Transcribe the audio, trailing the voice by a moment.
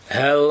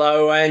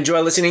Hello, and you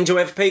are listening to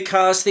FP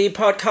Cast, the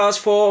podcast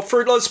for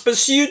fruitless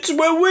pursuits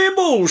where we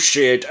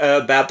bullshit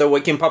about the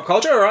week in pop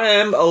culture. I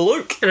am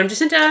Luke. And I'm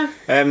Jacinta.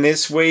 And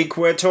this week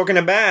we're talking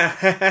about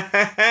Movies,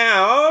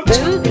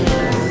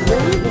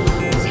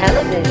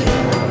 television,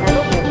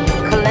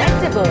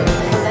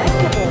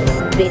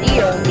 collectibles,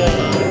 video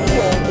games,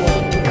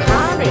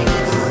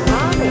 comics,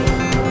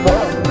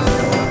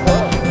 books,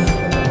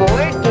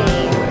 board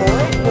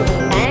games,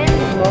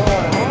 and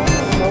more.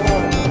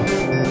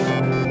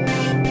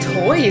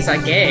 Toys, I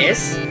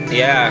guess.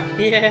 Yeah.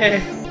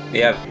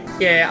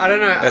 Yeah, I don't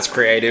know. That's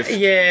creative.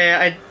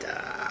 Yeah,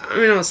 I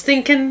mean, I was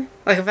thinking,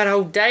 like, I've had a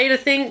whole day to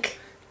think.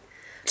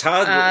 It's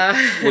hard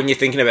when you're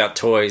thinking about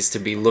toys to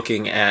be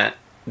looking at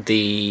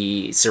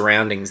the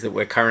surroundings that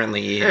we're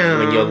currently in.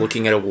 When you're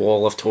looking at a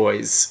wall of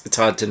toys, it's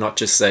hard to not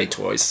just say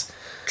toys.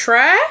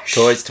 Trash?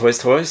 Toys.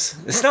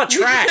 It's not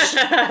trash.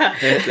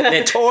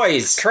 they're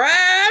toys.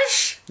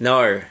 Trash?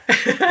 No.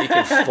 You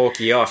can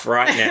Forky off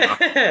right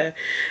now.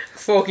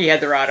 Forky had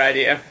the right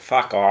idea.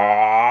 Fuck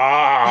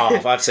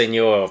off. I've seen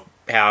your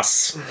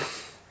house.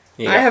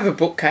 Yeah. I have a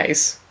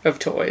bookcase of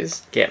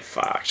toys. Get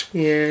fucked.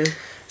 Yeah.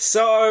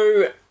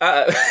 So, we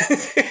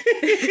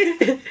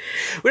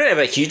don't have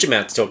a huge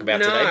amount to talk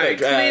about today.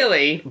 But,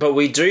 clearly. But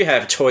we do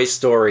have Toy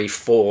Story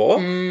 4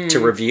 to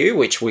review,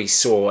 which we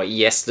saw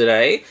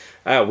yesterday.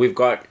 We've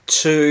got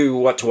 2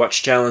 What to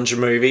Watch Challenge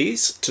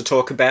movies to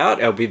talk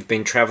about. We've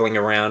been travelling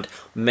around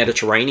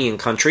Mediterranean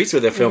countries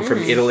with a film from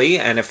Italy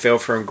and a film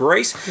from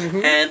Greece.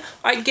 And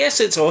I guess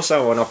it's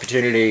also an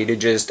opportunity to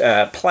just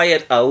play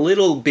it a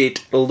little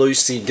bit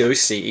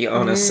loosey-goosey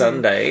on a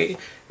Sunday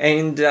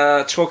and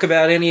talk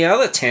about any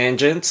other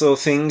tangents or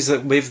things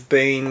that we've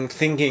been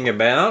thinking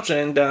about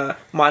and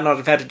might not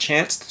have had a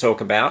chance to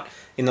talk about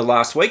in the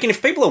last week. And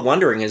if people are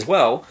wondering as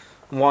well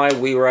why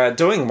we were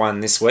doing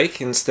one this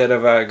week instead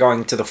of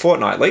going to the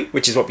fortnightly,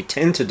 which is what we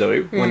tend to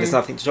do when there's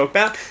nothing to talk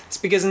about, it's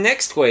because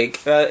next week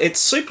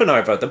it's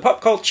Supernova, the pop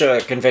culture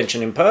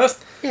convention in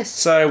Perth. Yes.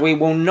 So we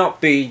will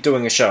not be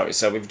doing a show,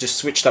 so we've just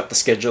switched up the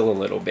schedule a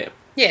little bit.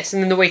 Yes,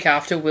 and then the week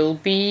after will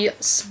be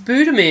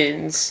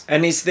Spoodermans.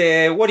 And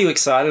what are you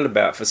excited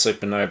about for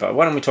Supernova?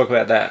 Why don't we talk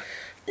about that?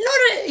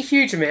 Not a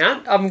huge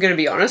amount, I'm going to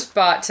be honest,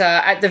 but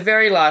at the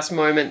very last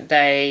moment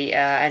they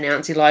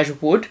announced Elijah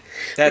Wood.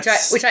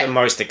 That's the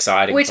most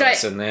exciting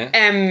person there. I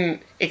am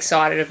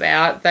excited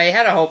about. They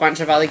had a whole bunch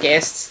of other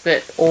guests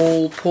that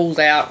all pulled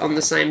out on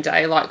the same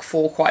day, like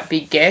 4 quite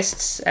big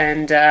guests,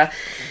 and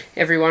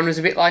everyone was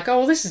a bit like,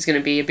 oh, this is going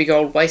to be a big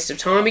old waste of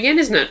time again,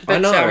 isn't it? But, I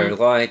know,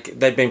 like,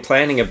 they've been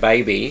planning a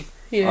baby,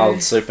 old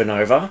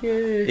Supernova,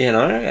 you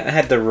know,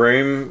 had the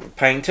room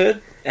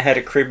painted, had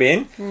a crib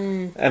in,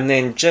 and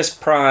then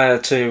just prior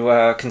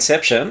to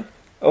conception,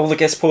 all the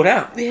guests pulled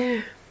out.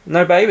 Yeah.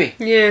 No baby.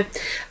 Yeah.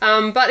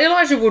 But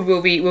Elijah Wood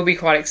will be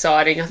quite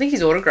exciting. I think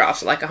his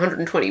autographs are like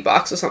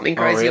 $120 or something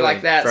crazy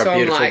like that. For so a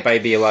beautiful I'm like,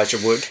 baby Elijah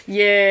Wood.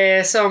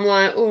 Yeah, so I'm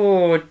like,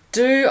 oh,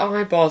 do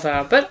I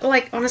bother? But,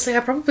 like, honestly, I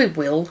probably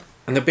will.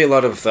 And there'll be a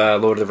lot of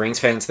Lord of the Rings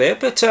fans there,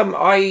 but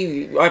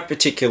I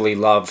particularly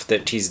love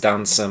that he's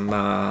done some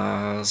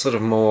sort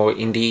of more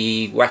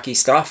indie, wacky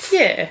stuff.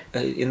 Yeah.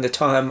 In the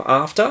time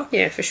after.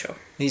 Yeah, for sure.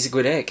 He's a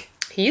good egg.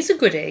 He is a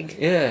good egg.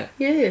 Yeah.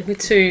 Yeah, with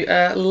 2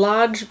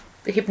 large,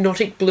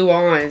 hypnotic blue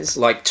eyes.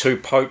 Like 2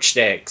 poached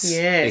eggs.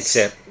 Yes.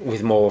 Except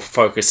with more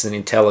focus and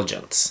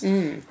intelligence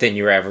than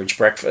your average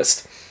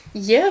breakfast.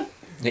 Yep.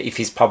 If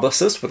his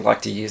publicist would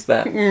like to use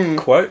that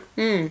quote,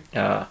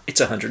 it's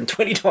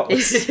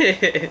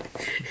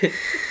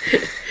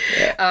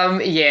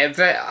 $120. Yeah,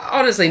 but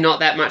honestly, not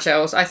that much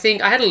else. I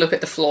think I had a look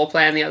at the floor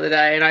plan the other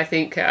day, and I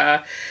think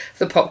the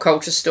pop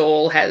culture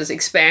stall has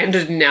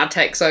expanded and now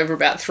takes over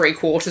about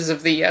 3/4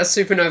 of the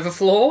Supernova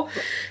floor.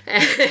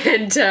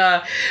 And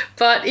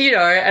but you know,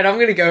 and I'm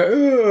gonna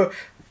go, ugh,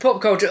 pop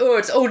culture,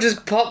 it's all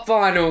just pop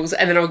vinyls,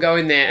 and then I'll go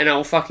in there and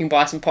I'll fucking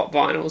buy some pop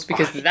vinyls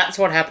because that's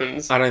what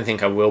happens. I don't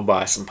think I will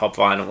buy some pop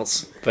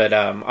vinyls, but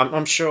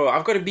I'm sure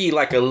I've got to be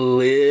like a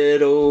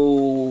lot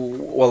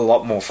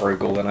more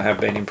frugal than I have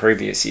been in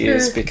previous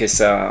years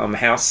because I'm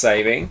house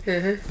saving.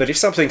 But if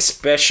something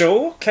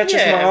special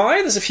catches my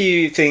eye, there's a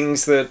few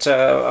things that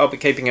I'll be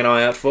keeping an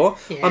eye out for.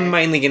 Yeah. I'm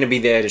mainly going to be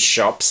there to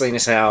shop, seeing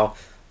as how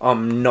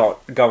I'm not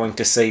going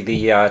to see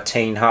the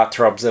teen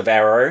heartthrobs of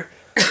Arrow.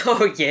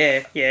 Oh,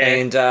 yeah.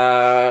 And,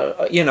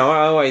 you know,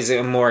 I always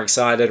am more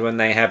excited when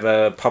they have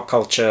a pop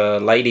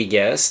culture lady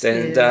guest.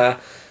 And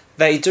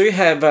they do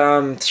have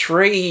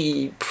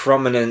 3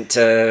 prominent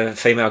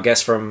female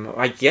guests from,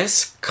 I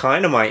guess,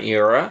 kind of my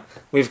era.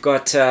 We've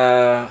got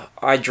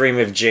I Dream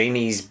of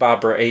Jeannie's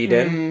Barbara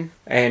Eden.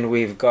 And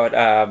we've got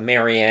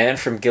Marianne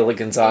from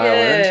Gilligan's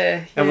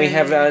Island. And we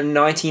have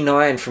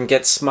 99 from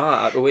Get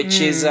Smart, which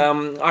is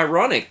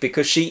ironic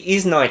because she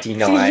is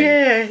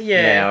 99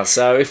 now.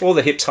 So if all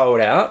the hips hold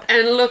out.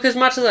 And look, as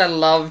much as I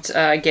loved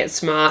Get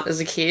Smart as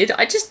a kid,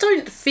 I just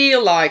don't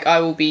feel like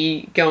I will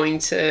be going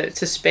to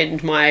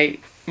spend my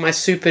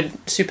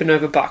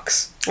supernova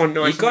bucks on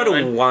 99. You got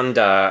to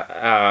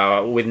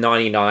wonder with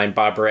 99,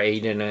 Barbara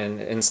Eden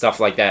and stuff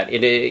like that.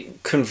 In a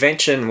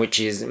convention which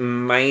is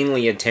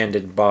mainly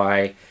attended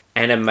by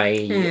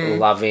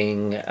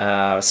anime-loving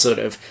sort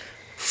of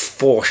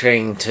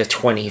 14 to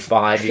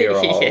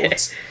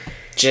 25-year-olds,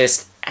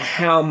 just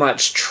how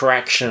much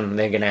traction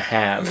they're going to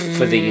have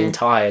for the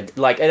entire...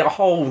 Like, a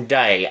whole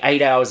day,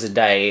 8 hours a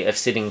day of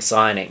sitting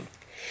signing.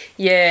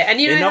 Yeah, and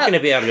They're not going to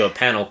be able to do a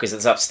panel because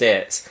it's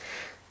upstairs.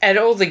 And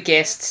all the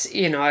guests,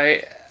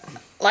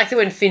 like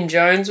when Finn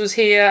Jones was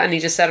here and he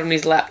just sat on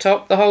his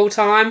laptop the whole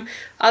time.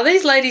 Are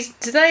these ladies,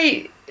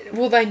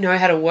 will they know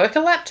how to work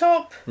a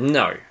laptop?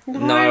 No,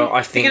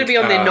 I think... They're going to be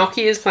on their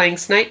Nokias playing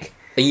Snake?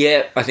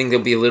 Yeah, I think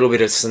there'll be a little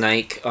bit of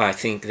Snake. I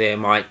think there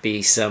might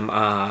be some,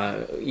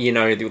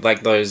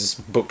 like those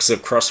books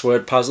of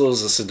crossword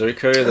puzzles, or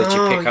Sudoku, that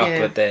you pick up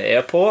at the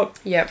airport.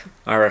 Yep.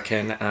 I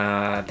reckon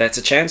that's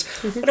a chance.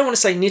 I don't want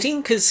to say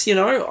knitting because,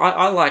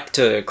 I like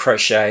to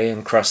crochet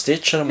and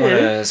cross-stitch. I don't want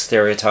to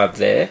stereotype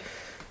there.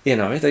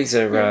 These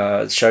are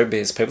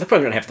showbiz people. They're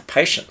probably going to have the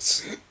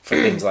patience for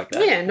things like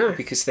that. Yeah, no.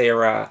 Because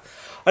they're, I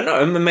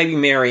don't know, maybe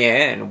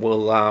Marianne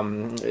will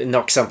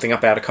knock something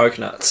up out of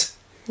coconuts.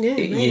 Yeah,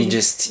 you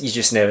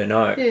just never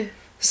know. Yeah.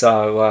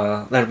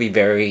 So that'll be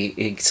very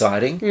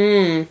exciting.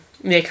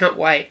 Yeah, can't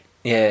wait.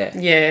 Yeah.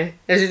 Yeah.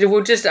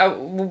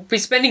 We'll be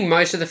spending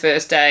most of the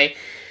first day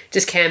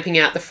just camping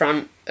out the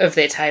front of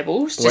their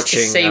tables just to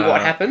see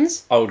what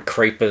happens. Old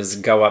creepers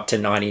go up to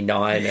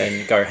 99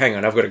 and go, hang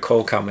on, I've got a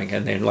call coming,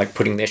 and then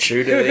putting their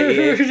shoe to their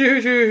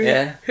ear.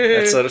 Yeah,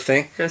 that sort of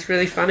thing. That's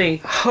really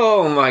funny.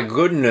 Oh my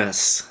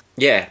goodness.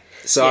 Yeah.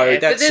 So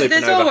that's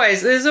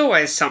Supernova. There's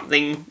always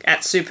something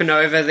at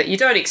Supernova that you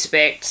don't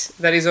expect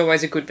that is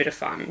always a good bit of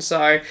fun.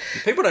 So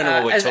people don't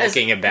know what we're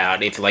talking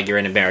about if you're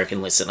an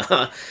American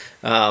listener.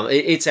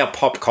 It's our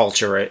pop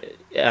culture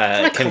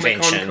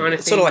convention. Kind of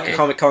it's sort of like a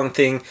Comic-Con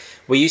thing.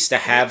 We used to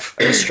have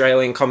an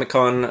Australian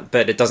Comic-Con,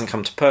 but it doesn't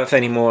come to Perth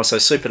anymore, so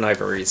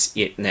Supernova is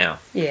it now.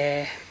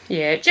 Yeah.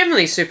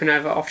 Generally,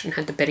 Supernova often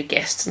had the better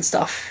guests and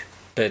stuff.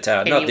 But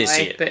not this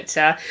year. But,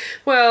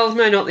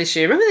 no, not this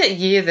year. Remember that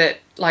year that,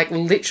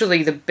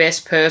 literally the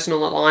best person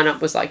on the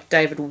lineup was,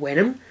 David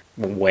Wenham?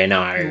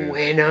 Wenno.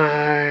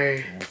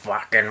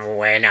 Fucking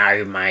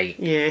Wenno, mate.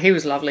 Yeah, he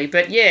was lovely.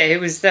 But, yeah,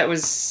 that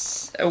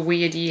was a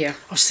weird year.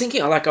 I was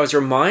thinking, I was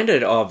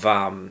reminded of,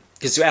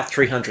 because our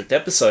 300th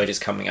episode is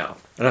coming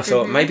up, and I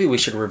thought maybe we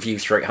should review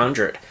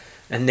 300.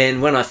 And then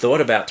when I thought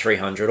about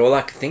 300, all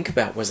I could think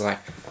about was,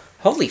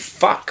 holy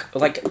fuck.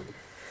 I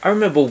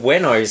remember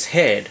Wenno's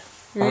head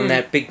on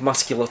that big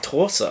muscular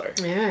torso.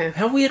 Yeah.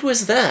 How weird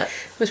was that?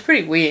 It was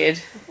pretty weird.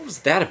 What was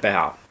that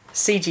about?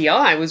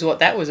 CGI was what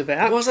that was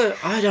about. Was it?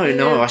 I don't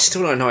know. I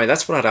still don't know.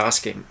 That's what I'd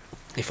ask him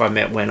if I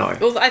met Wenno.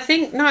 Well, I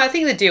think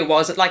the deal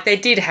was that, they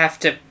did have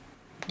to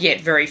get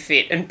very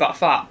fit and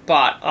buff up,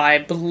 but I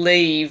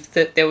believe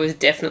that there was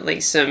definitely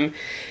some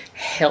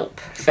help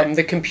from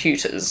the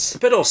computers.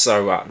 But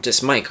also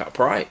just makeup,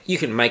 right? You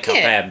can make up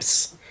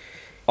abs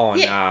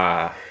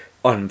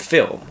on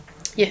film.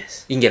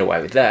 Yes. You can get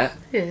away with that.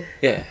 Yeah.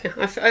 Yeah. It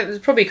was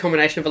probably a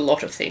combination of a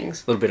lot of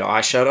things. A little bit of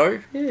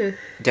eyeshadow. Yeah.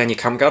 Down your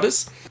cum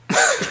gutters.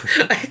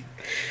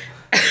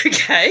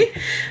 Okay.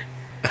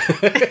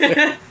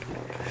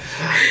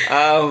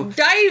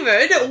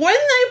 David, when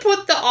they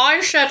put the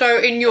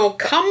eyeshadow in your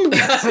cum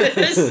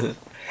gutters...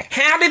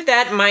 How did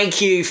that make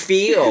you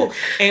feel?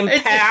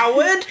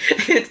 Empowered?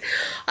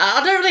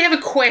 I don't really have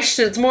a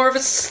question. It's more of a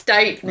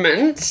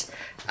statement.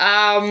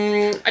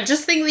 I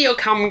just think that your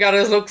cum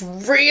gutters looked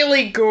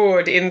really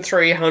good in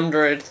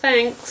 300.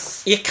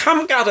 Thanks. Your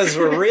cum gutters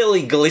were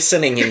really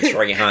glistening in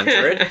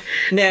 300.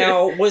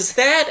 Now, was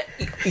that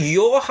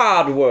your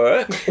hard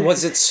work?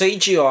 Was it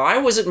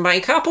CGI? Was it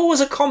makeup? Or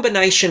was it a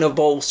combination of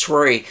all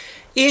three?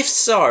 If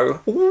so,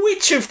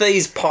 which of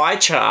these pie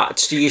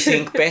charts do you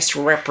think best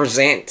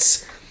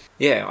represents?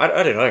 Yeah,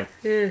 I don't know.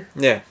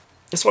 Yeah.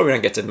 That's why we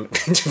don't get to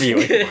interview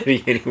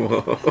anybody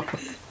anymore.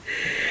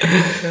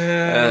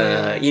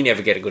 You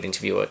never get a good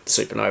interview at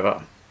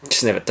Supernova.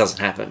 Just never doesn't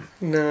happen.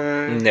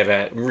 No.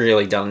 Never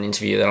really done an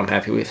interview that I'm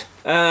happy with.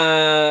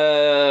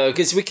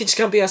 Because we just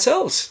can't be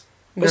ourselves.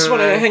 We just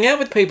want to hang out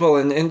with people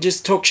and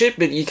just talk shit,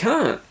 but you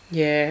can't.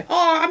 Yeah.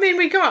 Oh, I mean,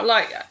 we got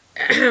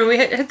we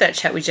had that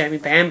chat with Jamie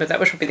Bamber. That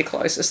was probably the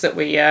closest that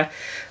we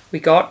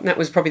got. And that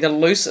was probably the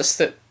loosest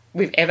that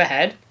we've ever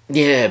had.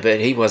 Yeah,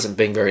 but he wasn't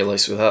being very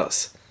loose with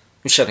us.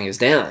 He was shutting us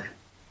down.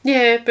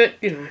 Yeah, but,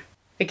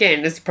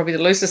 again, it's probably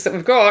the loosest that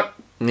we've got.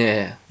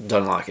 Yeah,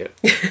 don't like it.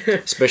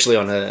 Especially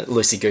on a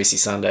loosey-goosey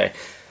Sunday.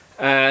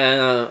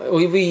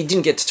 We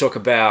didn't get to talk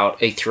about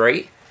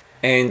E3.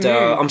 And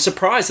I'm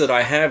surprised that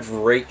I have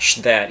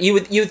reached that.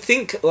 You'd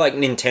think,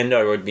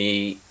 Nintendo would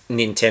be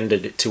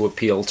intended to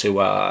appeal to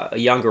a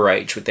younger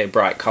age with their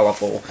bright,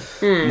 colourful,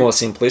 more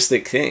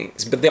simplistic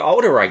things. But the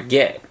older I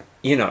get,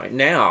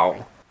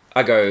 now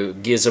I go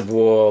Gears of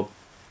War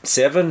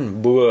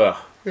 7, blah.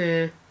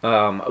 Yeah.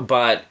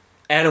 But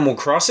Animal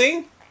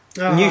Crossing,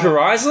 New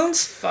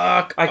Horizons,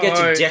 Fuck. I get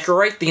to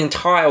decorate the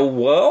entire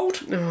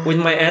world with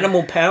my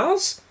animal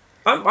pals.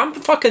 I'm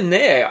fucking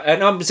there,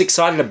 and I was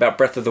excited about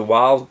Breath of the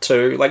Wild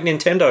too. Like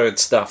Nintendo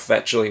stuff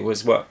actually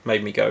was what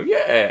made me go,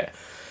 yeah,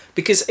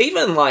 because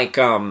even like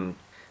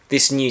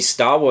this new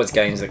Star Wars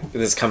games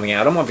that's coming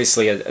out. I'm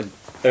obviously a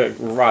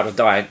ride or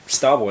die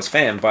Star Wars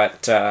fan,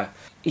 but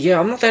yeah,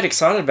 I'm not that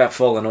excited about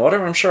Fallen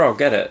Order. I'm sure I'll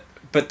get it,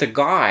 but the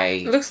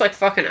guy, It looks like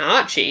fucking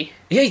Archie.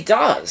 yeah, he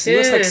does. He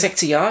looks like Yeah.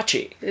 sexy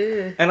Archie.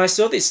 Yeah. And I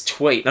saw this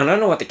tweet, and I don't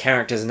know what the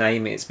character's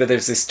name is, but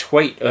there's this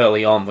tweet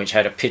early on which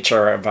had a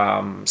picture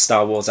of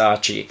Star Wars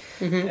Archie,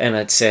 and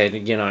it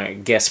said, you know,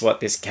 guess what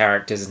this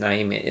character's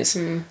name is?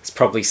 It's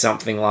probably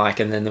something like,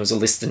 and then there was a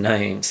list of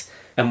names,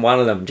 and one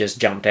of them just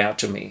jumped out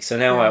to me. So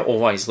now I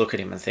always look at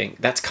him and think,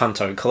 that's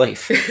Cunto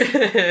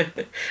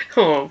Cleef.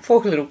 Oh,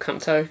 poor little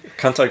cunto.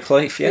 Cunto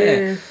Cleef,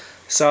 yeah.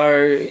 So,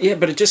 yeah,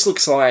 but it just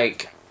looks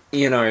like,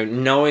 you know,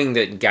 knowing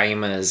that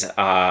gamers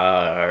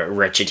are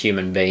wretched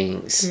human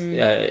beings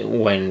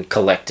when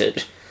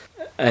collected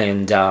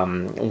and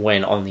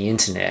when on the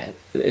internet,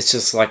 it's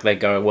just like they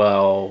go,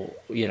 well,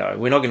 you know,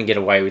 we're not going to get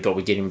away with what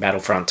we did in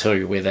Battlefront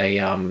 2 with a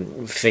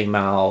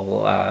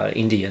female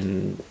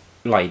Indian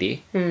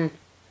lady.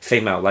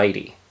 Female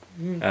lady.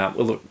 Well,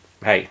 look,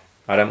 hey,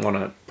 I don't want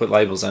to put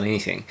labels on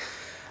anything.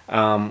 We're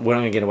not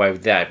going to get away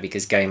with that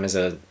because gamers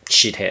are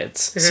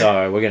shitheads.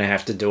 So we're going to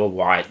have to do a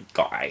white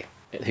guy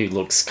who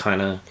looks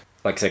kind of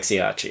like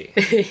sexy Archie.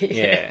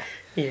 Yeah.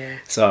 Yeah.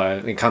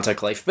 So, Cunto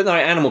Cleef. But no,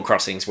 Animal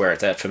Crossing's where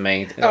it's at for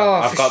me. Oh,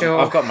 I've for got, sure.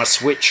 I've got my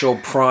Switch all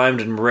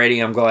primed and ready.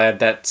 I'm glad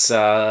that's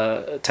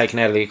taken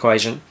out of the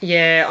equation.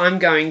 Yeah, I'm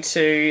going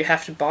to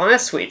have to buy a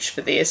Switch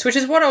for this, which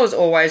is what I was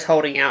always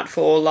holding out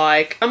for.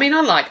 Like, I mean, I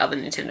like other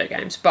Nintendo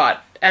games,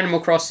 but Animal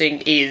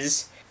Crossing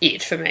is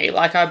it for me.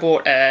 Like, I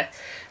bought a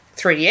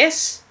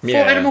 3DS for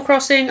Yeah. Animal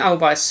Crossing. I will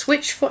buy a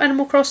Switch for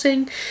Animal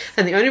Crossing.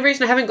 And the only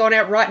reason I haven't gone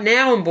out right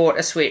now and bought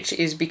a Switch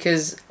is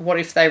because what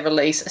if they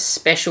release a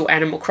special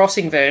Animal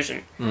Crossing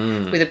version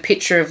with a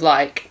picture of,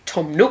 like,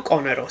 Tom Nook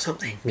on it or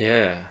something?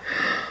 Yeah.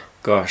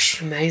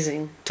 Gosh.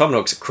 Amazing. Tom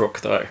Nook's a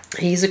crook, though.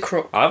 He's a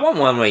crook. I want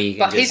one where you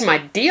can But he's my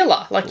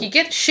dealer. Like, you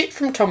get shit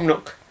from Tom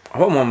Nook. I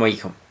want one where you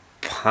can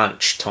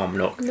punch Tom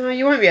Nook. No,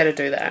 you won't be able to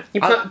do that. You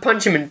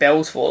punch him and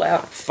bells fall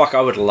out. Fuck, I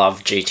would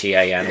love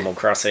GTA Animal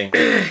Crossing.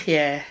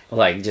 Yeah.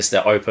 Like, just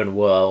the open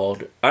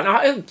world. And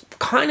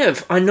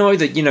I know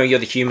that, you know, you're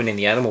the human in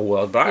the animal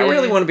world, but I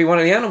really want to be one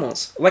of the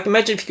animals. Like,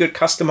 imagine if you could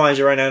customize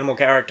your own animal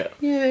character.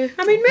 Yeah.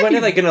 I mean, maybe... When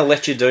are they going to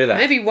let you do that?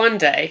 Maybe one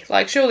day.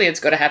 Like, surely it's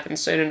got to happen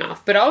soon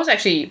enough. But I was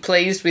actually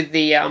pleased with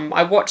the...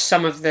 I watched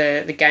some of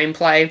the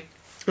gameplay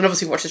and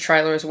obviously watched the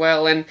trailer as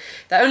well, and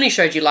they only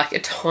showed you, like, a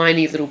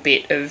tiny little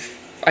bit of,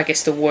 I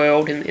guess, the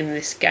world in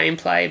this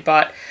gameplay,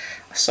 but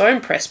I was so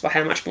impressed by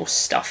how much more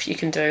stuff you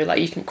can do. Like,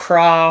 you can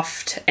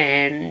craft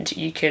and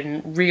you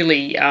can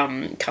really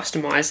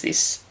customize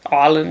this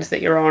island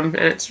that you're on,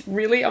 and it's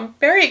really... I'm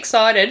very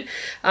excited,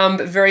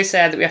 but very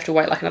sad that we have to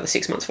wait like another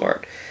 6 months for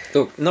it.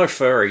 Look, no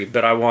furry,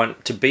 but I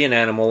want to be an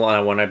animal and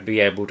I want to be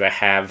able to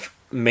have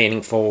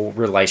meaningful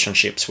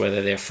relationships,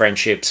 whether they're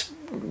friendships,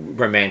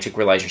 romantic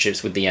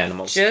relationships with the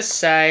animals. Just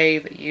say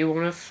that you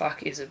want to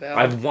fuck Isabel.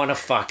 I want to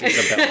fuck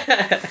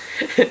Isabel.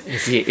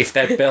 if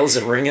that bell's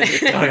a ringing,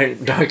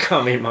 don't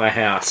come in my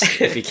house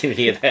if you can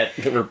hear that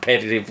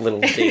repetitive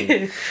little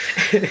ding.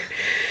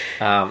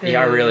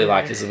 Yeah, I really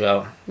like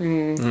Isabel. I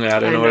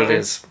don't know what it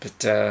is,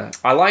 but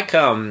I like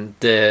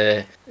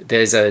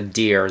there's a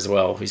deer as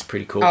well who's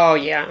pretty cool. Oh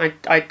yeah,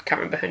 I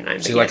can't remember her name.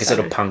 She's but like yes, a sort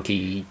I of know.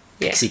 punky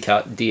pixie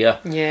cut deer.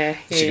 Yeah,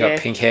 She got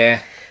pink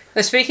hair.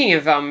 Now, speaking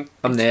of I'm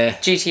there.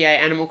 GTA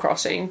Animal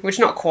Crossing, which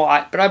not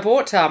quite, but I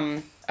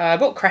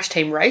bought Crash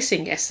Team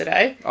Racing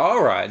yesterday.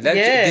 All right.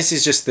 Yeah. This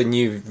is just the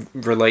new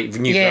Yeah,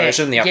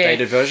 version, the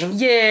updated version.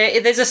 Yeah,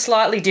 there's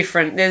slightly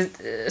different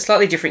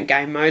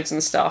game modes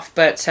and stuff,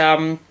 but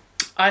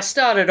I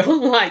started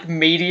on like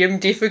medium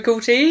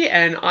difficulty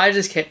and I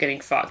just kept getting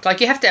fucked.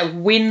 Like, you have to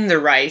win the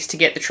race to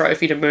get the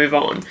trophy to move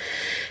on.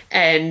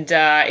 And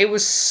it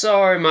was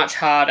so much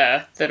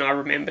harder than I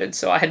remembered,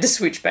 so I had to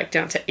switch back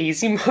down to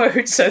easy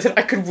mode so that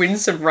I could win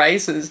some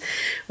races. It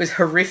was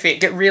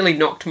horrific. It really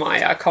knocked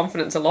my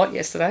confidence a lot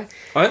yesterday.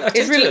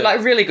 It's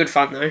really good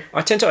fun though.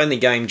 I tend to only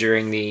game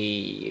during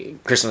the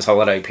Christmas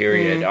holiday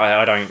period.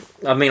 I don't.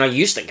 I mean, I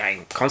used to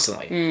game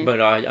constantly,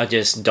 but I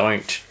just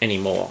don't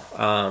anymore.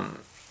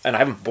 And I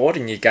haven't bought a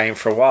new game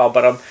for a while,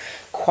 but I'm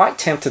quite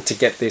tempted to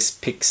get this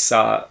this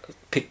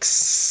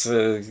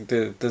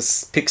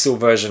pixel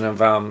version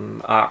of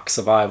Ark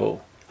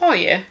Survival Oh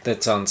yeah,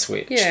 that's on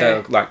Switch.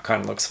 Yeah. That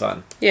kind of looks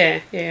fun. yeah.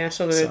 I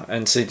saw the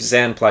And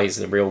Suzanne plays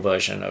the real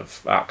version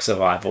of Ark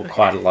Survival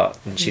quite a lot,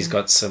 and she's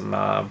got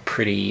some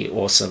pretty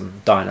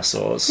awesome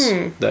dinosaurs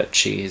that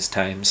she has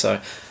tamed.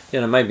 So,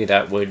 you know, maybe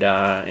that would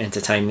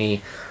entertain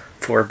me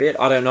for a bit.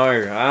 I don't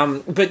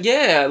know. But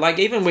yeah, like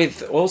even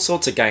with all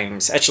sorts of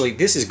games. Actually,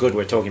 this is good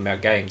we're talking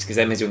about games because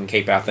that means we can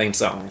keep our theme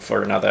song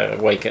for another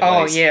week at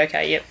least. Oh yeah,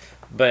 okay, yep.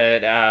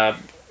 But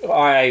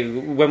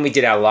when we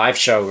did our live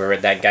show, we were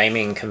at that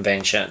gaming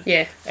convention.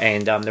 Yeah.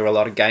 And there were a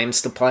lot of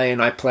games to play,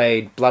 and I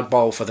played Blood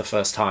Bowl for the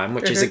first time,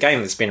 which is a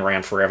game that's been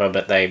around forever,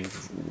 but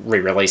they've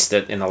re-released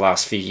it in the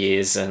last few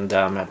years, and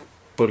I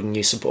building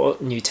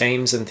new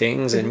teams and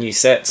things and new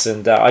sets.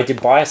 And I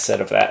did buy a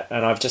set of that,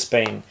 and I've just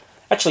been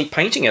actually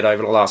painting it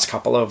over the last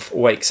couple of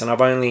weeks, and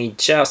I've only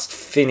just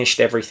finished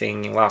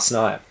everything last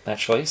night,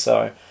 actually.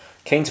 So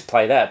keen to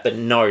play that, but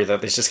know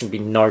that there's just going to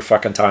be no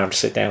fucking time to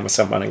sit down with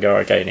someone and go,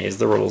 okay, and here's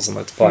the rules and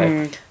let's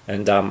play.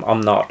 And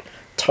I'm not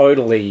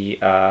totally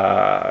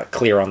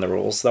clear on the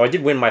rules, though I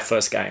did win my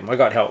first game. I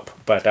got help,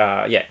 but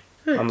yeah,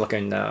 I'm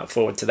looking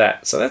forward to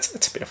that. So that's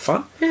a bit of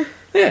fun.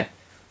 Yeah.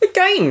 The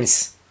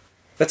games.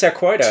 That's our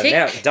quota. Tick.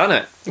 Now, done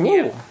it.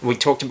 Yeah. We're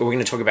going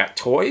to talk about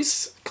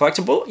toys,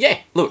 collectible. Yeah,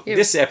 look,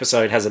 this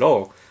episode has it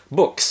all.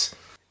 Books.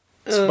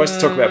 Supposed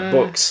to talk about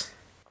books.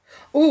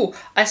 Oh,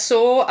 I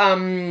saw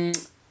on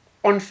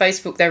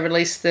Facebook they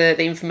released the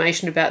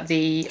information about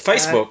the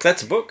Facebook,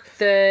 that's a book.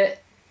 the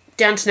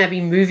Downton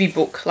Abbey movie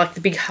book, like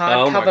the big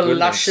Oh my hardcover, goodness.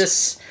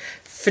 luscious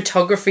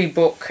photography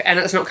book, and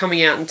it's not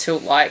coming out until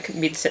like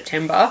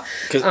mid-September.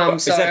 Is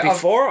that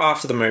before or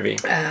after the movie?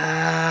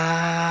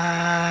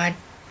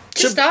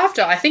 Just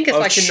after. I think it's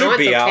like the 9th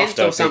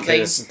or 10th or something.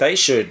 Because they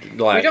should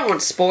like We don't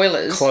want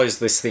spoilers. close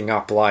this thing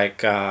up like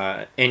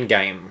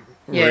Endgame,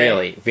 Yeah.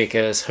 really,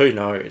 because who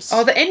knows?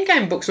 Oh, the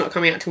Endgame book's not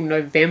coming out till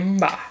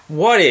November.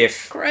 What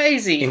if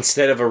Crazy.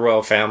 instead of a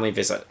royal family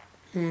visit,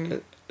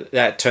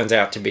 that turns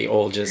out to be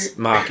all just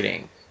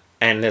marketing,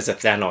 and there's a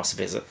Thanos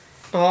visit?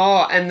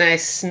 Oh, and they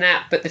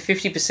snap, but the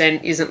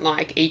 50% isn't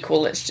like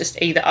equal. It's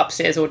just either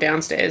upstairs or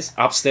downstairs.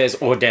 Upstairs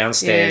or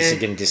downstairs, Yeah. you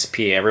can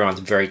disappear.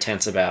 Everyone's very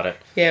tense about it.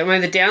 Yeah, well,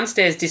 the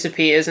downstairs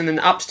disappears, and then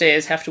the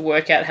upstairs have to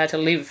work out how to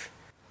live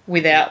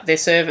without their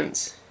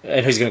servants.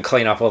 And who's going to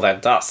clean up all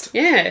that dust?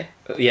 Yeah,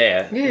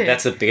 Yeah, Yeah.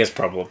 that's the biggest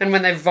problem. and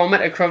when they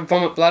vomit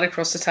blood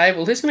across the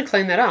table, who's going to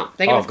clean that up?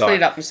 They're going Oh, to clean it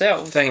God. up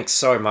themselves. Thanks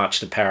so much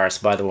to Paris,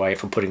 by the way,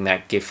 for putting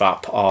that gif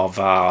up of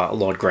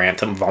Lord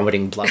Grantham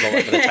vomiting blood all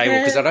over the table,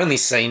 because I'd only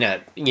seen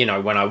it,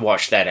 when I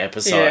watched that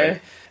episode.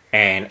 Yeah.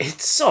 And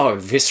it's so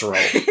visceral.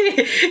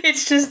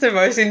 It's just the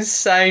most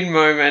insane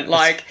moment.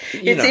 Like,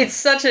 you know. it's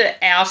such an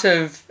out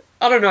of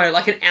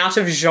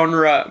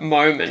genre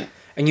moment.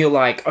 And you're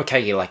like,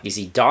 okay, is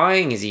he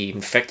dying? Is he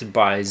infected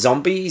by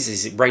zombies?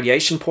 Is it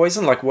radiation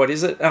poison? Like, what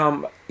is it?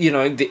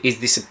 Is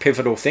this a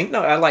pivotal thing?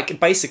 No,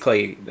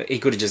 basically, he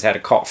could have just had a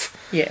cough,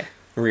 Yeah.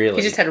 really.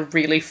 He just had a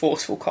really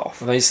forceful cough.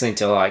 They just need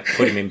to,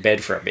 put him in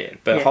bed for a bit.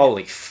 But Yeah.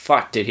 holy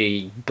fuck, did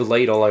he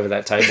bleed all over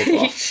that He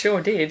tablecloth?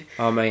 sure did.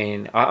 I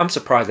mean, I'm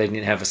surprised they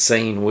didn't have a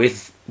scene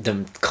with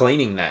them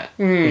cleaning that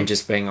and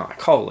just being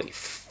like, holy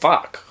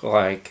fuck.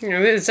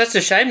 It's such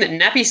a shame that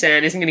Nappy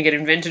Sand isn't going to get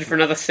invented for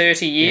another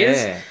 30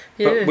 years. Yeah.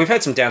 Yeah. But we've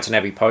had some Downton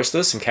Abbey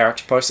posters, some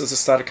character posters that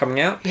started coming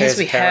out. Yes, Pairs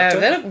we of character.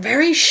 have. They look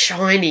very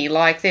shiny.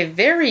 Like, they're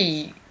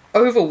very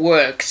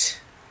overworked,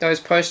 those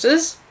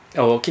posters.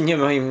 Oh, well, can you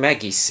mean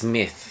Maggie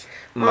Smith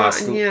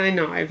must, Yeah, I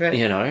know, but...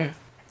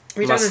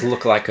 we must don't-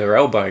 look like her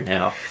elbow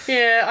now.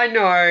 Yeah, I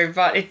know,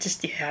 but it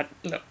just... Yeah,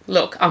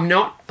 look, I'm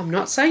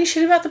not saying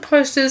shit about the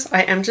posters.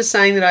 I am just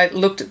saying that I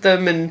looked at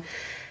them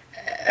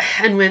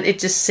and when it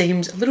just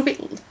seemed a little bit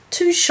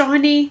too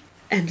shiny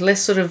and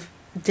less sort of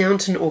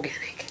Downton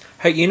organic.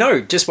 Hey,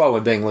 just while we're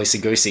being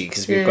loosey-goosey,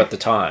 because we've Yeah. got the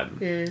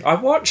time, I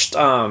watched,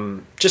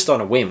 just on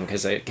a whim,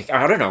 because I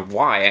don't know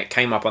why, it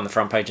came up on the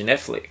front page of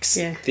Netflix,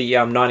 Yeah. the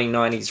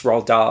 1990s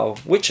Roald Dahl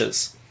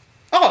Witches.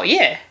 Oh,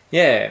 yeah.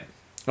 Yeah.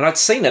 And I'd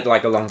seen it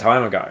a long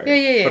time ago.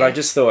 Yeah. But I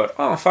just thought,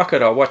 oh, fuck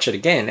it, I'll watch it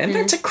again. And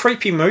that's a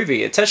creepy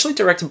movie. It's actually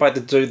directed by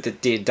the dude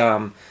that did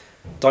Don't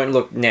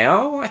Look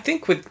Now, I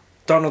think, with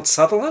Donald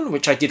Sutherland,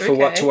 which I did for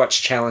What Okay. to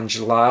Watch Challenge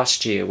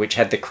last year, which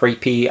had the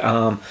creepy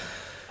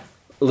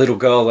little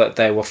girl that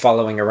they were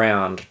following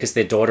around because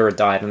their daughter had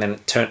died, and then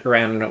it turned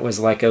around and it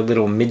was like a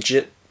little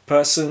midget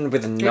person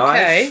with a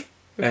knife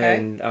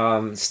Okay.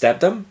 and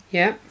stabbed them.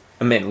 Yeah.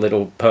 I meant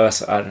little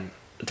person,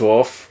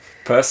 dwarf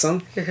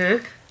person.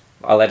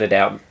 I'll edit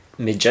out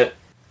midget.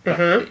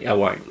 I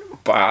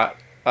won't, but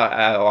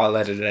I'll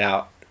edit it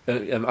out.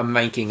 I'm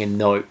making a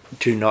note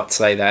to not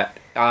say that.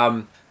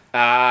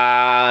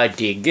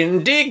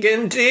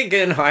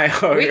 Digging,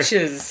 hi-ho.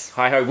 Witches.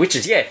 Hi-ho,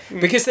 Witches, yeah.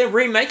 Because they're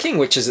remaking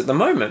Witches at the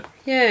moment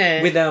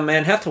Yeah. with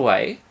Anne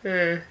Hathaway.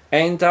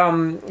 And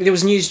there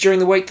was news during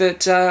the week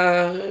that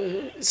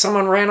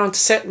someone ran onto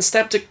set and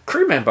stabbed a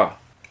crew member.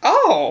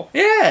 Oh.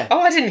 Yeah. Oh,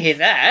 I didn't hear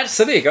that.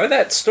 So there you go.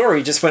 That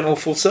story just went all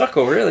full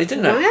circle, really,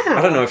 didn't it? Wow.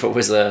 I don't know if it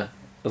was a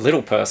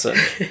little person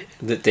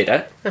that did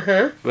it.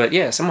 But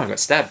yeah, someone got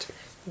stabbed.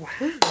 Wow.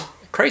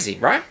 Crazy,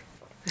 right?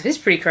 That is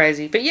pretty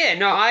crazy. But yeah,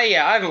 no, I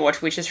haven't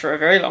watched Witches for a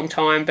very long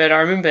time, but I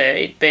remember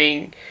it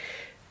being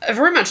a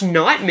very much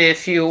nightmare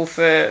fuel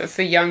for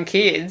young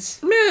kids.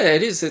 Yeah,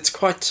 it is. It's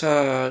quite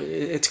odd.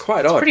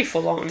 Pretty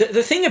full on.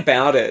 The thing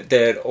about it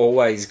that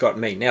always got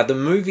me... Now, the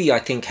movie, I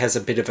think, has a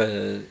bit of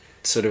a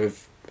sort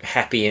of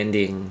happy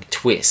ending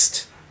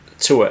twist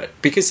to it.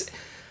 Because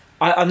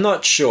I'm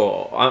not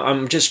sure.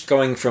 I'm just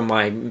going from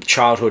my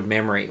childhood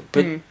memory.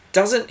 But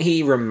doesn't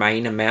he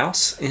remain a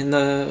mouse in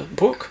the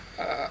book?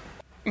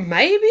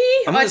 Maybe?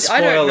 I'm going to I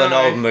don't spoil know. an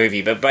old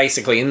movie, but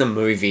basically in the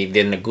movie,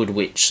 then the good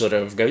witch sort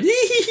of goes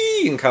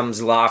and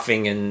comes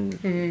laughing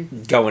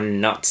and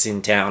going nuts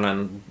in town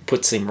and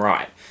puts him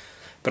right.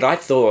 But I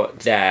thought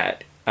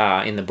that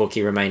in the book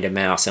he remained a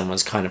mouse and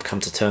was kind of come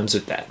to terms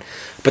with that.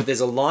 But there's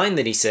a line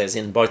that he says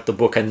in both the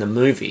book and the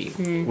movie,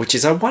 which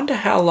is, "I wonder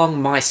how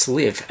long mice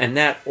live," and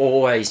that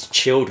always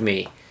chilled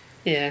me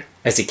Yeah.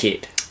 as a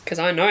kid. Because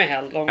I know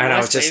how long And I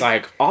mice was just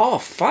live. like, "Oh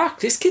fuck,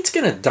 this kid's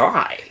gonna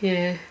die!"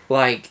 Yeah.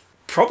 Like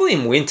probably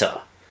in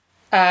winter.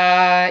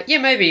 Yeah,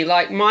 maybe.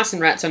 Like, mice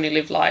and rats only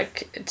live,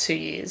 like, 2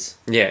 years.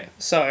 Yeah,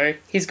 So,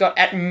 he's got,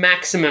 at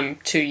maximum,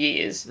 2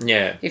 years.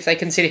 yeah, If they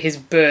consider his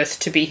birth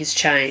to be his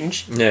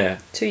change. yeah,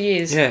 2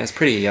 years. yeah. It's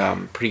pretty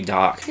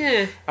dark.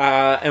 Yeah.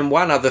 And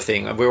one other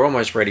thing, we're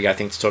almost ready, I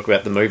think, to talk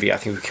about the movie. I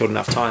think we've killed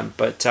enough time.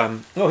 But,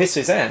 oh, here's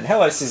Suzanne.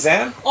 Hello,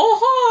 Suzanne. Oh,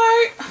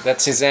 hi!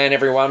 That's Suzanne,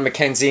 everyone.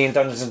 Mackenzie and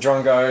Dungeons and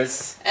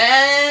Drongos.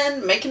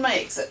 And making my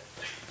exit.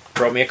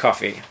 Brought me a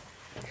coffee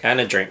and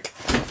a drink.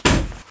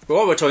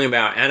 While we're talking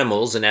about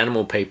animals and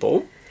animal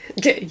people,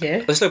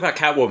 Yeah. let's talk about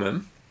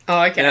Catwoman.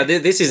 Oh, okay. Now,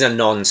 this is a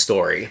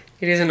non-story.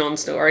 It is a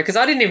non-story. Because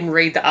I didn't even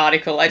read the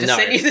article. I just No.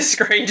 sent you the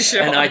screenshot.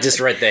 And I just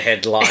read the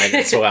headline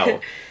as well.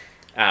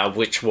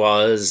 Which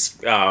was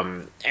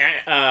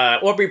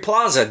Aubrey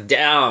Plaza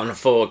down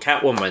for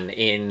Catwoman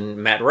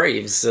in Matt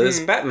Reeves' as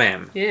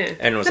Batman. Yeah.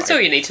 And it was That's like,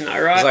 all you need to know, I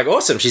right? was like,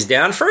 awesome, she's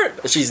down for it.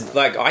 She's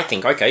like, I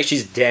think, okay,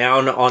 she's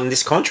down on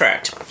this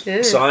contract.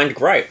 Yeah. Signed,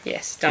 great.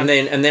 Yes, done.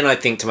 And then I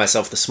think to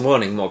myself this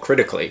morning, more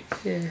critically,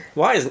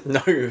 why is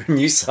no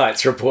news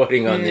sites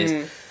reporting on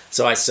this?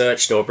 So I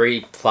searched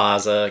Aubrey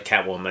Plaza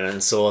Catwoman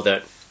and saw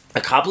that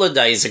a couple of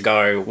days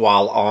ago,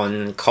 while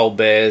on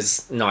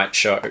Colbert's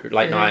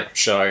late night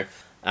show,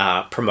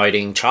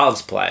 promoting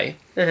Child's Play,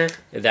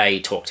 they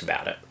talked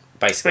about it.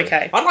 Basically,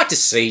 Okay. I'd like to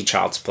see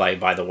Child's Play.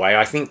 By the way,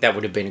 I think that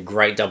would have been a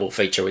great double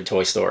feature with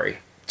Toy Story.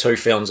 2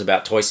 films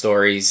about Toy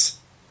Stories,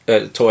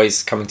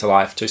 toys coming to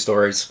life. 2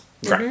 stories,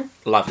 great,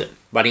 loved it.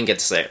 But I didn't get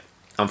to see it,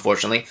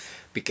 unfortunately,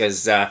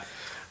 because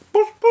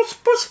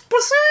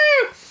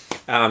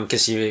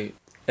you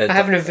I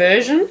have an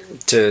aversion.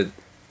 to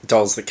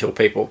dolls that kill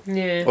people.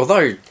 Yeah.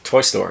 Although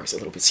Toy Story is a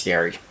little bit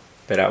scary,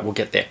 but we'll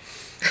get there.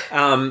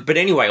 But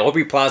anyway,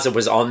 Aubrey Plaza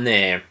was on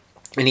there,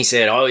 and he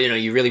said, "Oh,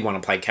 you really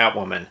want to play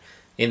Catwoman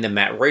in the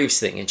Matt Reeves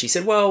thing?" And she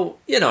said, "Well,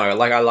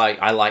 like I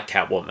like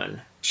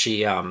Catwoman."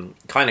 She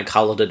kind of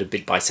coloured it a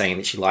bit by saying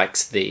that she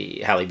likes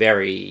the Halle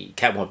Berry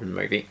Catwoman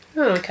movie.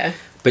 Oh, okay.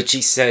 But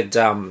she said,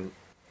 in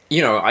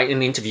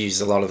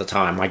interviews a lot of the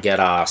time, I get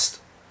asked,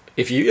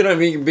 if you could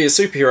be a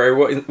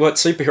superhero, what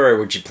superhero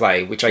would you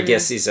play? Which I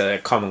guess is a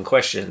common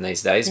question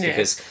these days Yeah.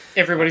 because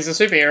Everybody's a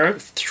superhero.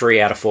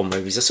 3 out of 4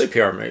 movies are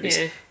superhero movies.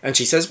 Yeah. And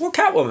she says, well,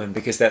 Catwoman,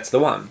 because that's the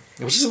one.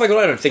 Which is like, well,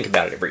 I don't think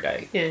about it every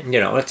day. Yeah.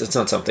 It's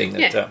not something that,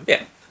 Yeah.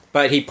 yeah.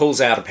 But he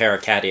pulls out a pair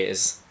of cat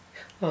ears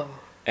Oh,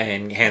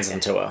 and hands them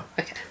to her.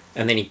 okay.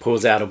 And then he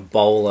pulls out a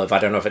bowl of, I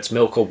don't know if it's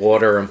milk or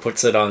water, and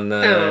puts it on the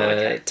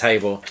okay.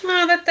 table.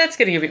 Oh, that's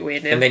getting a bit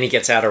weird now. And then he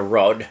gets out a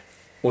rod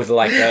with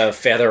like a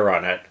feather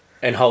on it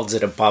and holds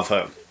it above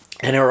her.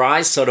 And her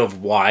eyes sort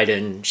of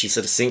widen. She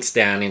sort of sinks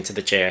down into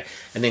the chair.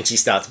 And then she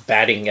starts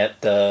batting at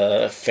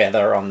the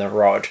feather on the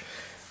rod.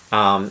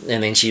 And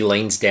then she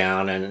leans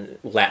down and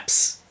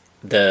laps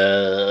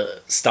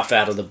the stuff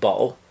out of the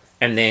bowl.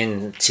 And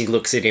then she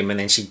looks at him and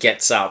then she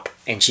gets up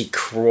and she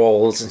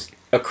crawls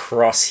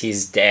across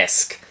his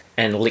desk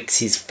and licks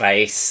his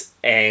face.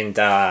 And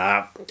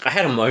I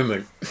had a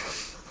moment.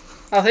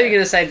 I thought you were going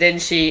to say then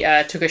she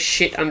took a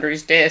shit under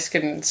his desk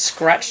and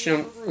scratched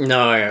him.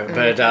 No,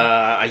 but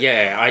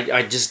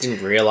I just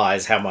didn't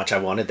realise how much I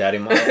wanted that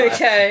in my life.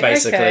 Okay,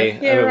 Basically, okay.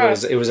 Yeah,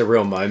 it was a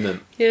real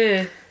moment.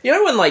 Yeah. You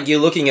know when like you're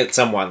looking at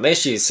someone, there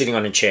she is sitting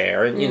on a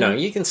chair, and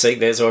you can see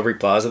there's Aubrey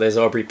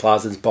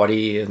Plaza's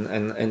body,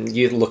 and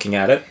you're looking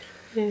at it.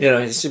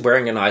 She's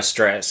wearing a nice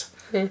dress,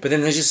 but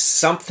then there's just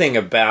something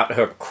about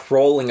her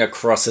crawling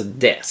across a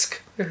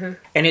desk.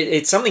 And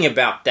it's something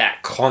about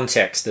that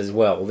context as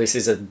well. This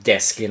is a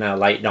desk in a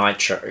late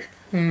night show.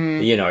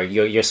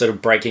 You're sort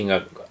of breaking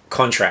a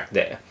contract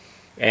there.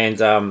 And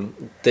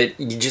that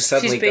you just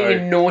suddenly She's being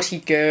a naughty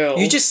girl.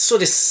 you just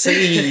sort of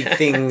see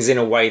things in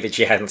a way that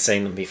you hadn't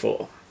seen them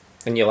before.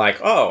 And you're like,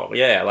 oh,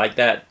 yeah, like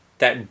that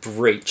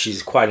breach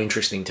is quite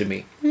interesting to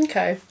me.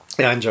 Okay.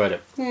 And I enjoyed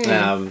it.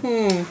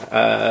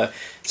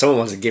 Someone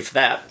wants to gift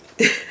that.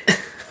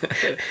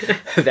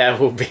 That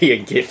will be a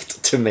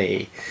gift to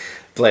me.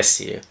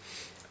 Bless you.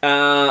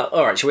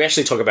 All right, shall we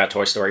actually talk about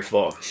Toy Story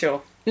 4?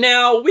 Sure.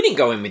 Now, we didn't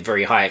go in with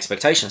very high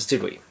expectations,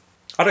 did we?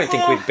 I don't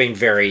think we've been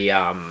very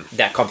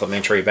that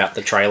complimentary about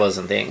the trailers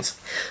and things.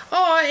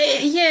 Oh,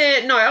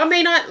 yeah, no, I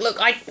mean,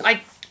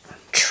 I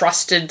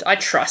trust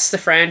the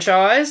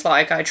franchise.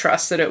 Like, I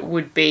trust that it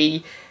would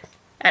be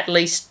at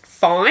least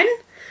fine.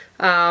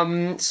 So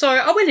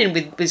I went in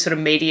with sort of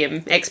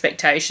medium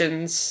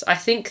expectations. I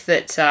think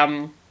that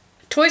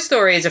Toy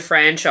Story as a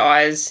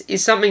franchise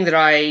is something that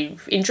I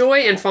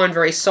enjoy and find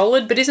very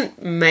solid, but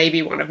isn't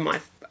maybe one of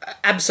my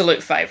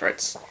absolute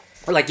favourites.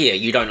 Like, yeah,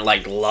 you don't,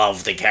 like,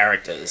 love the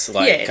characters.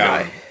 Like,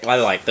 Yeah, I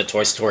like the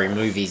Toy Story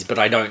movies, but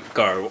I don't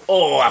go,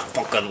 oh, I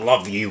fucking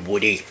love you,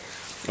 Woody.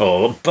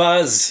 Or,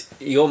 Buzz,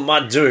 you're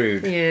my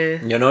dude.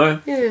 Yeah. You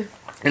know? Yeah.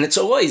 And it's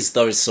always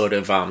those sort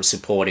of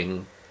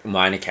supporting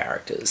minor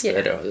characters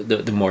that are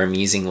the more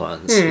amusing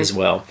ones as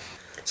well.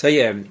 So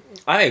yeah,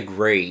 I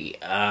agree.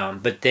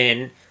 But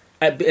then,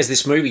 as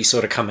this movie's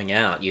sort of coming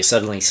out, you're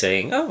suddenly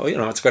seeing,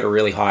 it's got a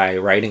really high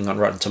rating on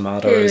Rotten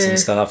Tomatoes and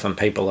stuff, and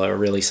people are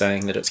really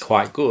saying that it's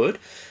quite good.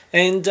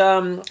 And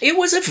it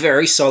was a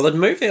very solid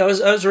movie. I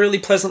was really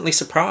pleasantly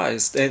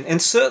surprised. And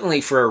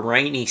certainly for a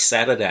rainy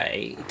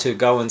Saturday to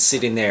go and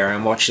sit in there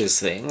and watch this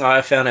thing,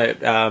 I found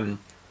it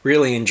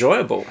really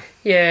enjoyable.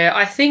 Yeah,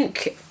 I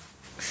think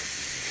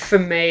for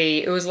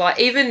me, it was like,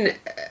 even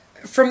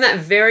from that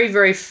very,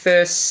 very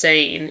first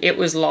scene, it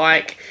was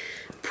like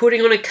putting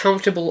on a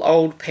comfortable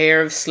old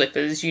pair of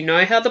slippers. You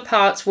know how the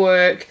parts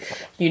work.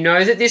 You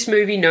know that this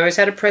movie knows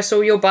how to press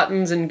all your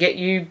buttons and get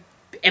you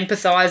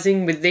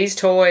empathizing with these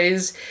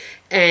toys.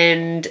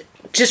 And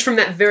just from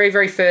that very,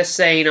 very first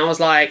scene, I was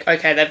like,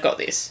 okay, they've got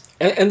this.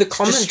 And the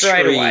Just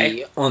straight commentary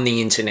away. on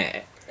the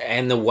internet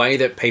and the way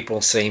that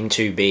people seem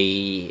to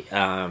be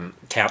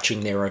couching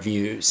their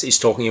reviews is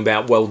talking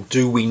about, well,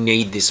 do we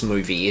need this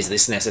movie? Is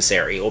this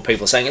necessary? Or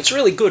people saying it's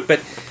really good,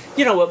 but,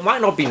 it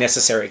might not be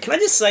necessary. Can I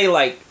just say,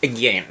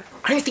 again,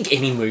 I don't think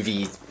any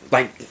movie,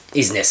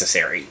 is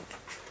necessary.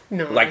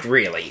 No.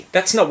 Really.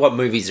 That's not what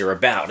movies are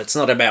about. It's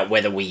not about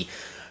whether we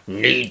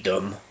need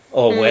them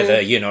or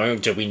whether,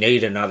 do we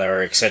need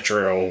another,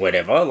 etc. or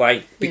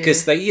whatever.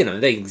 Because they,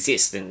 they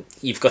exist and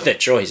you've got that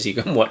choice. You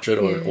can watch it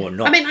or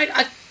not. I mean,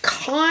 I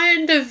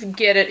kind of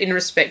get it in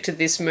respect to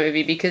this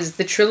movie because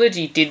the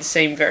trilogy did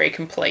seem very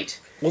complete.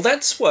 Well,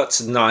 that's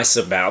what's nice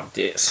about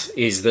this,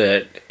 is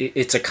that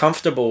it's a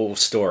comfortable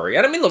story.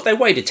 And I mean, look, they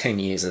waited 10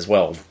 years as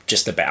well,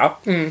 just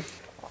about.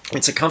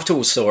 It's a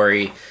comfortable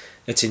story.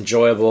 It's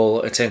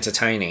enjoyable. It's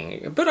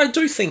entertaining. But I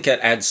do think it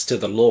adds to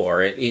the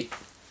lore.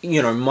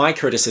 My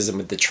criticism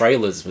with the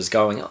trailers was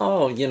going,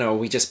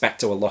 we just back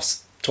to a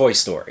lost Toy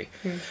Story.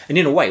 And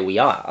in a way, we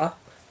are.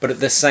 But at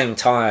the same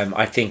time,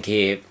 I think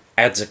it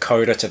adds a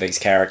coda to these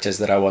characters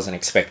that I wasn't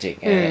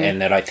expecting.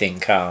 And that I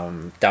think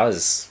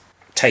does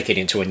take it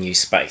into a new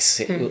space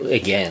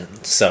again.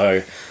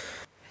 So...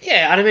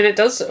 Yeah, and I mean, it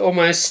does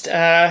almost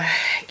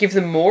give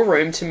them more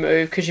room to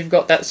move because you've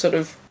got that sort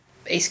of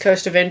East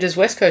Coast Avengers,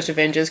 West Coast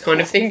Avengers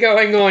kind of thing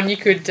going on. You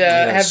could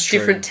have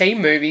different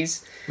team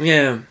movies.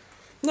 Yeah.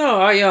 No,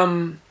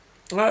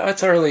 I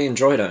thoroughly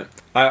enjoyed it.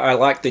 I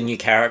like the new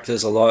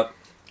characters a lot.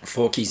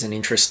 Forky's an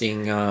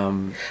interesting...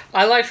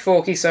 I liked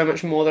Forky so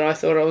much more than I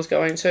thought I was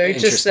going to.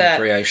 Interesting Just that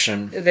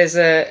creation. There's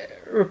a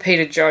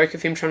repeated joke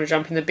of him trying to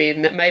jump in the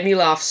bin that made me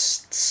laugh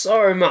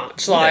so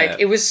much.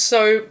 It was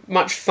so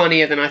much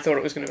funnier than I thought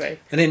it was going to be.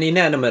 And an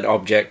inanimate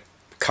object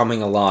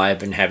coming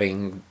alive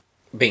and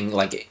being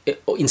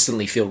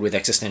instantly filled with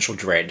existential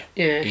dread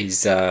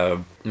is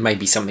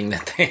maybe something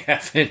that they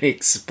haven't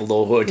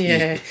explored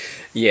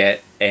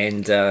yet,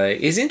 and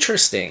is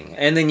interesting.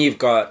 And then you've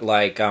got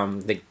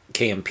the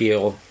Key and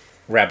Peele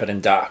Rabbit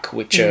and Duck,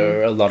 which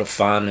are a lot of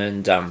fun,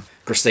 and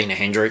Christina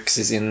Hendricks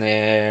is in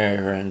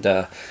there, and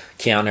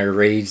Keanu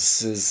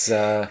Reeves is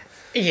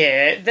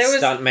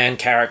stuntman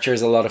character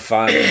is a lot of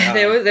fun.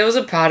 There was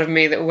a part of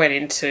me that went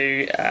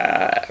into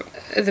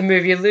the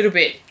movie a little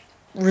bit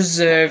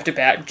reserved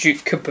about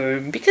Duke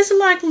Kaboom because,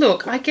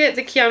 look, I get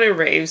that Keanu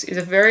Reeves is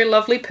a very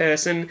lovely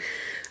person,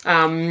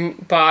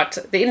 but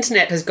the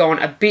internet has gone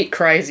a bit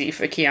crazy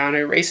for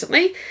Keanu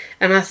recently,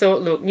 and I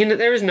thought, look,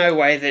 there is no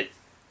way that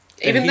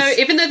even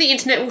though the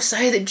internet will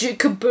say that Duke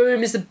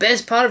Kaboom is the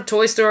best part of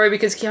Toy Story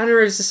because Keanu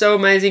Reeves is so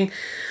amazing,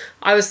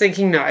 I was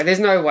thinking, no, there's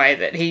no way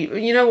that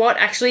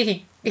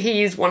actually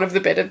he is one of the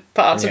better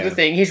parts of the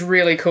thing. He's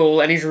really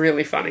cool and he's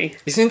really funny.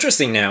 It's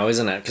interesting now,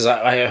 isn't it? Because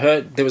I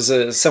heard there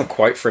was some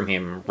quote from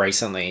him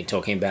recently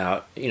talking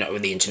about,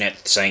 the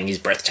internet saying he's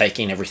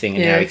breathtaking and everything,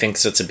 and how he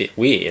thinks it's a bit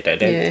weird.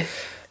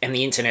 And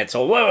the internet's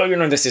all, well,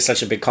 this is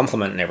such a big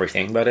compliment and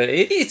everything, but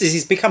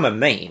he's become a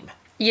meme.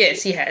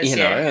 Yes, he has,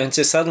 and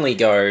to suddenly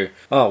go,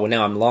 oh, well,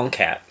 now I'm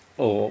Longcat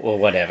or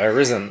whatever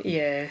isn't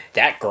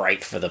that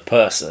great for the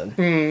person.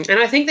 And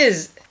I think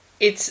the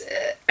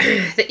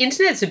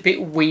internet's a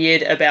bit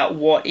weird about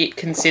what it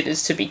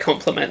considers to be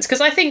compliments, because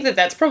I think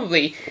that's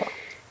probably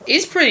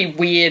is pretty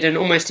weird and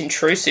almost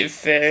intrusive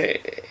for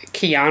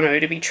Keanu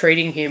to be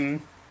treating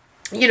him,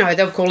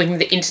 they'll call him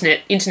the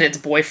internet's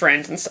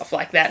boyfriend and stuff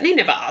like that, and he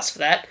never asked for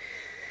that.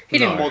 He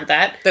didn't want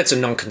that. That's a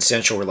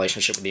non-consensual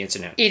relationship with the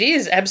internet. It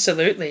is,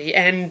 absolutely.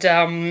 And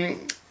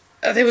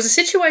there was a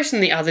situation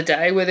the other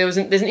day where there's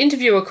an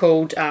interviewer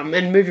called,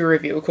 and movie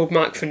reviewer called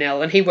Mark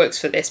Fennell, and he works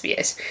for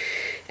SBS.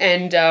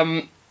 And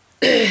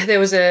there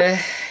was a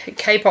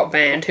K-pop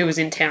band who was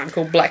in town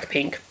called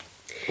Blackpink.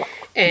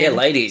 And they're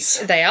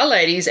ladies. They are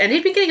ladies. And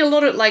he'd been getting a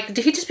lot of,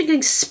 he'd just been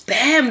getting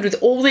spammed with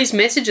all these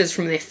messages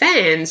from their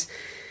fans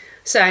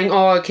saying,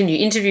 oh, can you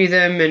interview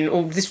them?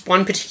 Or this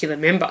one particular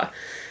member.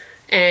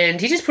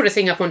 And he just put a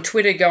thing up on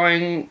Twitter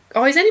going,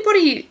 oh, is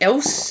anybody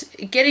else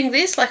getting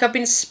this? I've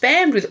been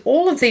spammed with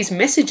all of these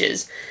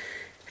messages.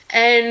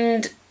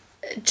 And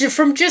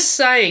from just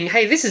saying,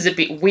 hey, this is a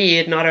bit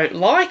weird and I don't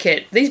like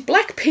it, these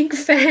Blackpink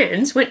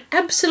fans went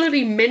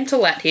absolutely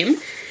mental at him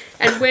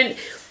and went,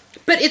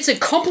 But it's a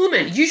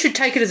compliment. You should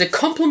take it as a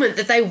compliment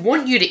that they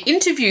want you to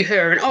interview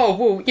her, and oh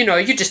well,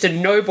 you're just a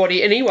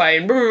nobody anyway,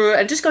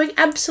 and just going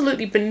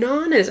absolutely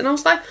bananas. And I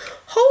was like,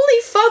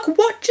 holy fuck,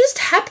 what just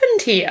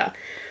happened here?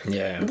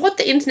 Yeah. What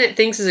the internet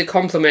thinks is a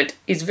compliment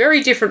is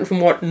very different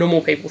from what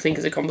normal people think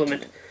is a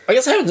compliment. I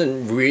guess I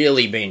haven't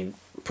really been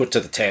put to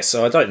the test,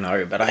 so I don't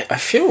know, but I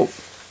feel,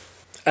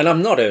 and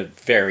I'm not a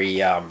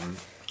very, I'm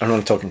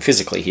not talking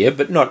physically here,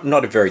 but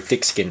not a very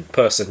thick-skinned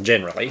person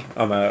generally.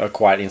 I'm a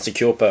quite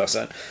insecure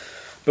person.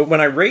 But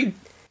when I read,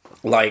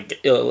 like,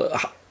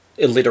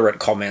 illiterate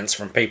comments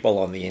from people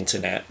on the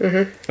internet,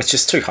 it's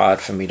just too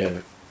hard for me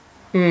to,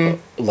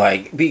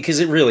 like, because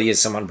it really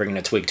is someone bringing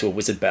a twig to a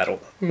wizard battle.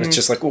 It's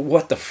just like, well,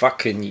 what the fuck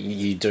can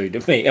you do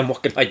to me? And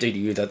what can I do to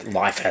you that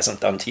life hasn't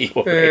done to you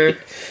already?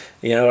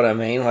 You know what I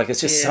mean? Like,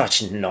 it's just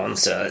such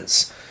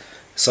nonsense.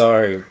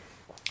 So,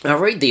 I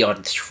read the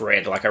odd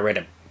thread. Like, I read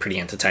a pretty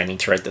entertaining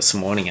thread this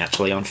morning,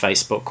 actually, on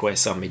Facebook, where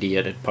some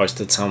idiot had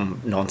posted some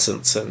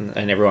nonsense and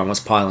everyone was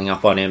piling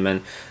up on him.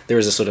 And there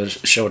is a sort of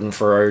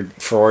Schadenfreude,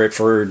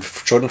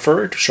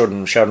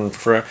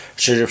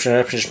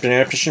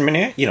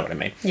 you know what I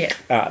mean? Yeah.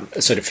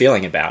 Sort of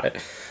feeling about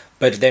it.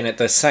 But then at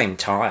the same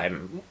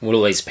time, with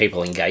all these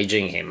people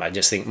engaging him, I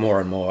just think more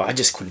and more, I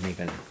just couldn't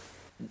even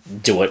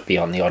do it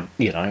beyond the odd,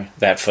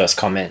 that first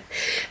comment.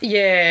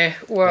 Yeah,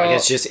 well...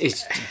 Like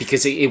it's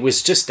because it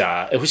was just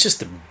a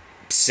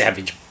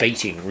savage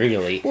beating,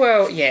 really.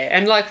 Well, yeah,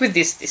 and like with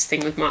this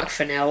thing with Mark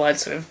Fennell, I'd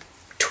sort of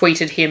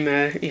tweeted him,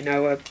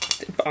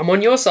 I'm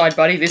on your side,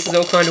 buddy, this is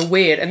all kind of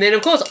weird. And then,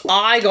 of course,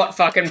 I got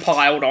fucking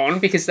piled on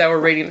because they were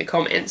reading the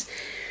comments.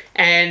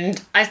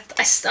 And I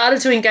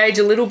started to engage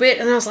a little bit,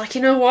 and I was like,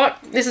 you know what?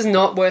 This is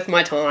not worth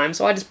my time.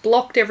 So I just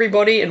blocked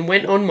everybody and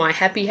went on my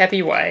happy,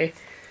 happy way.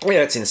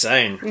 Yeah, that's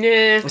insane.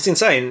 Yeah. It's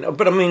insane.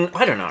 But, I mean,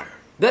 I don't know.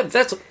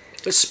 That's...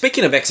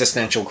 Speaking of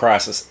existential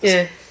crises...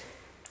 Yeah.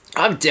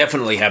 I'm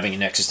definitely having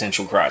an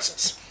existential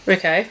crisis.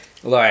 Okay.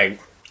 Like,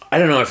 I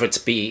don't know if it's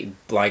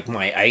like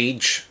my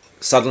age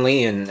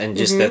suddenly and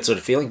just that sort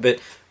of feeling, but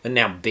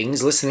now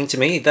Bing's listening to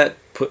me.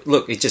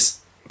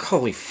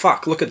 Holy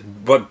fuck, look at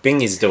what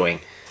Bing is doing.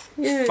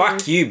 Yeah.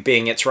 Fuck you,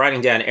 Bing. It's writing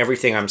down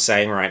everything I'm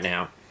saying right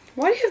now.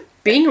 Why do you have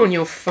Bing on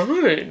your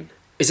phone?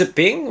 Is it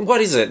Bing?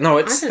 What is it? No,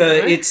 it's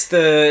it's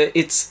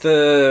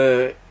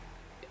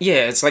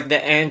like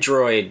the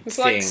Android it's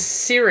thing. It's like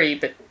Siri,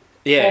 but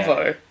yeah,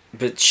 Ovo.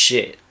 But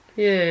shit.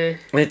 Yeah.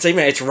 And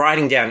it's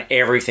writing down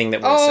everything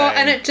that we're saying. Oh,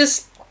 and it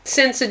just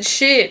censored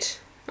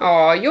shit.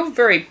 Oh, you're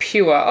very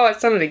pure. Oh,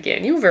 it's done it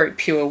again. You're very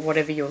pure,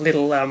 whatever your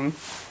little,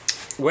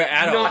 we're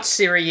adults. Not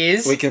Siri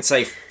is. We can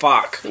say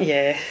fuck.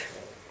 Yeah.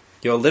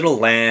 Your little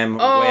lamb.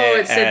 Oh,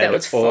 it said that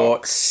was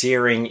fox.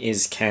 Searing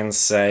is can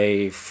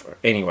say...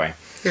 Anyway.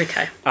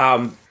 Okay.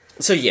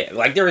 So yeah,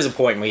 like there is a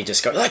point where you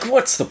just go, like,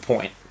 what's the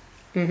point?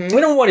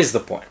 What is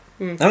the point?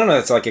 I don't know,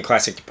 it's like a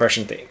classic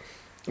depression thing.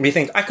 You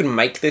think, I could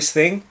make this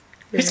thing?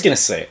 Who's going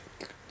to see it?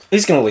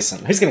 Who's going to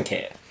listen? Who's going to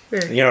care?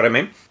 You know what I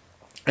mean?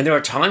 And there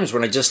are times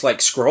when I just,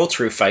 like, scroll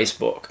through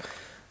Facebook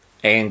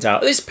and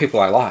there's people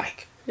I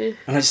like. And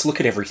I just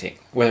look at everything.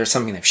 Whether it's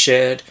something they've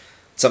shared,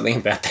 something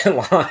about their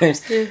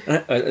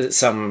lives,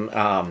 some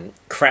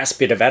crass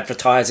bit of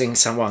advertising,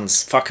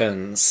 someone's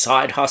fucking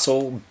side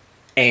hustle,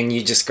 and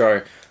you just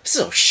go, this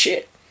is all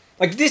shit.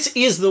 Like, this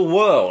is the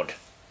world.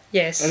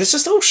 Yes. And it's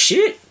just all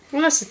shit.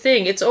 Well, that's the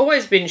thing. It's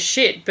always been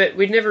shit, but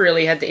we'd never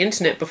really had the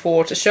internet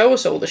before to show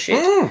us all the shit.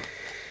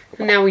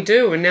 And now we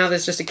do, and now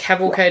there's just a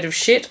cavalcade of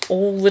shit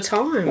all the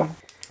time.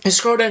 You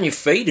scroll down your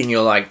feed and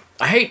you're like,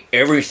 I hate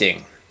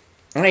everything.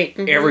 I hate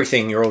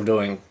everything you're all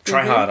doing.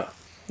 Try harder.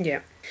 Yeah.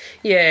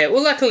 Yeah,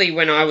 well, luckily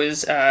when I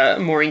was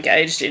more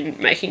engaged in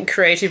making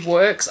creative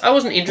works, I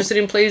wasn't interested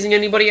in pleasing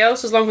anybody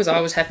else. As long as I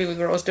was happy with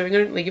what I was doing, I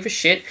didn't really give a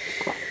shit.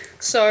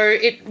 So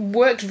it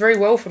worked very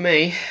well for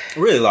me. I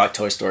really like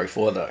Toy Story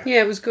 4, though.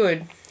 Yeah, it was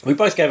good. We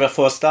both gave it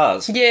 4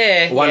 stars.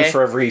 Yeah. One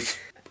for every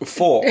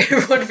 4.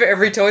 One for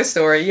every Toy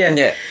Story, yeah.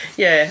 Yeah.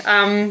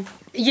 Yeah.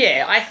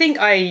 Yeah, I think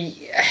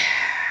I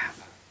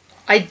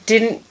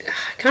didn't...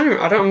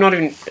 I'm not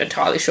even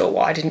entirely sure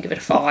why I didn't give it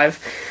a 5.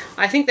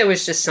 I think there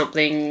was just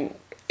something...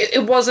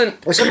 It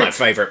wasn't... It's not my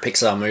favourite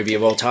Pixar movie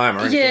of all time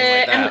or anything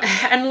like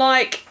that. and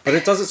like... But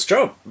it does its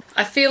job.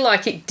 I feel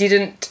like it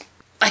didn't...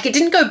 Like, it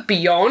didn't go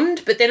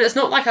beyond, but then it's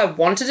not like I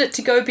wanted it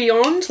to go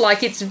beyond.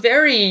 Like, it's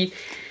very...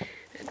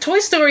 Toy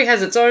Story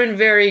has its own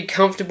very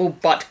comfortable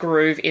butt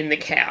groove in the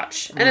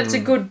couch. And it's a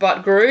good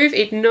butt groove.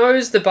 It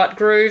knows the butt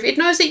groove. It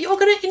knows that you're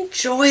going to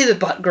enjoy the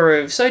butt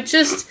groove. So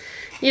just,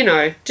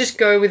 just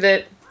go with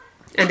it,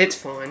 and it's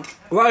fine.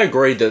 Well, I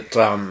agree that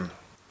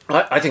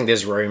I think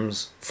there's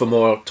rooms for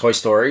more Toy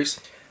Stories.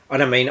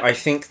 And I mean, I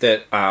think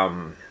that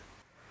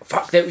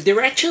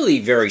they're actually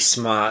very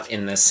smart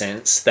in the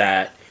sense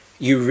that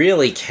you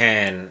really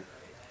can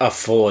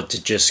afford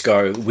to just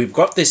go, we've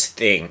got this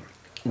thing.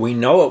 We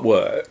know it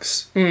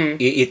works.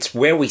 It's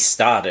where we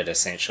started,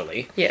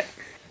 essentially. Yeah.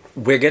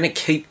 We're going to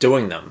keep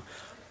doing them.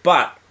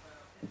 But,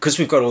 because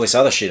we've got all this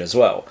other shit as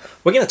well,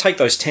 we're going to take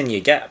those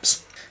 10-year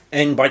gaps.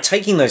 And by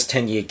taking those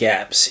 10-year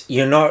gaps,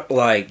 you're not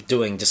like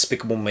doing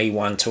Despicable Me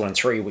 1, 2, and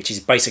 3, which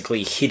is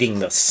basically hitting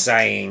the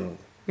same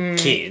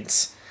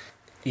kids.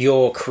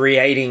 You're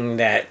creating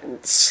that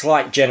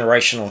slight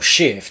generational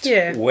shift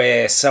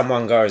where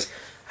someone goes,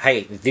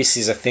 hey, this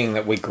is a thing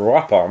that we grew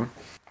up on.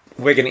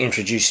 We're going to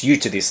introduce you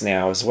to this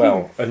now as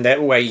well. And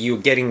that way you're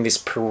getting this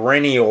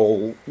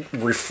perennial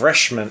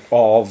refreshment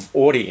of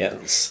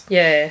audience.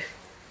 Yeah.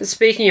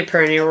 Speaking of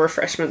perennial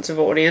refreshments of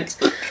audience,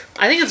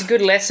 I think it's a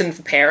good lesson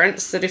for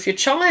parents that if your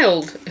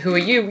child, who are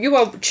you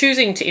are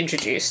choosing to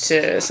introduce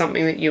to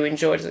something that you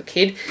enjoyed as a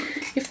kid,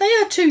 if they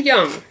are too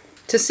young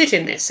to sit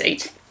in their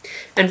seat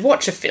and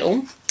watch a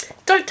film,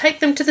 don't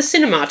take them to the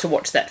cinema to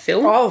watch that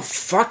film. Oh,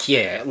 fuck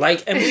yeah.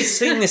 Like, and we've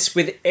seen this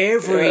with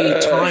every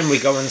time we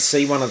go and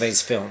see one of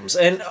these films.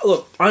 And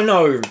look, I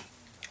know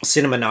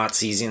cinema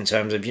Nazis in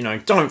terms of,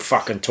 don't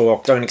fucking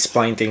talk, don't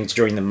explain things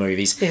during the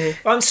movies. Yeah.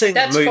 I'm seeing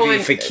a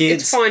movie for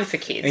kids. It's fine for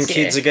kids. And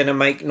kids are going to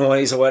make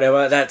noise or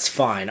whatever. That's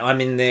fine. I'm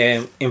in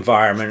their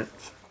environment.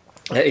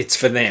 It's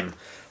for them.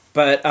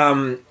 But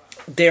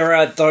there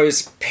are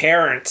those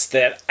parents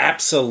that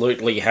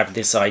absolutely have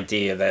this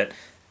idea that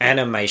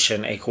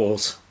animation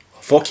equals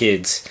for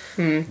kids.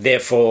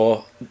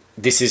 Therefore,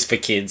 this is for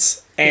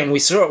kids. And we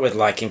saw it with,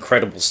 like,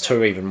 Incredibles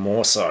 2 even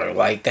more so.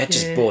 Like, that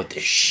just bored the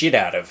shit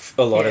out of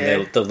a lot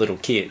of the little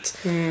kids.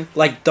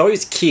 Like,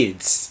 those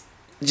kids,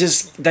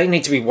 they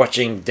need to be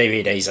watching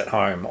DVDs at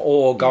home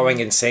or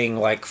going and seeing,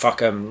 like,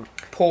 fucking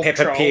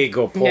Peppa Pig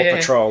or Paw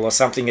Patrol or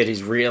something that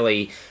is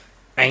really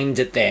aimed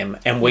at them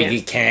and where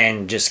you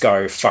can just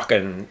go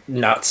fucking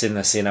nuts in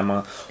the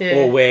cinema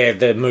or where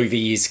the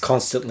movie is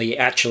constantly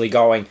actually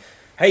going,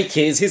 hey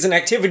kids, here's an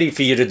activity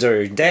for you to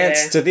do,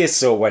 dance to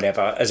this or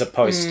whatever, as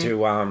opposed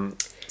to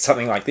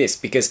something like this,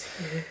 because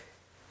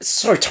it's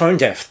so tone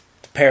deaf,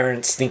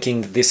 parents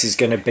thinking that this is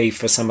going to be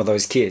for some of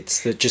those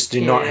kids that just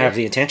do not have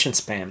the attention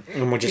span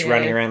and we're just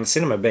running around the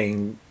cinema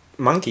being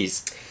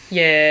monkeys.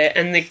 Yeah,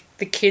 and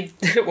the kid,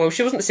 well,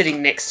 she wasn't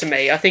sitting next to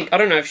me. I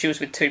don't know if she was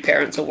with two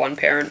parents or one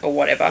parent or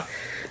whatever.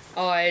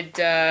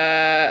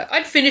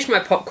 I'd finished my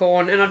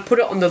popcorn and I'd put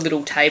it on the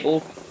little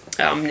table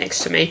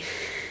next to me.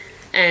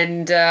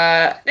 And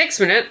next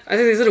minute, I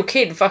think this little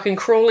kid fucking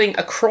crawling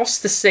across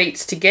the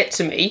seats to get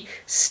to me,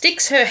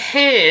 sticks her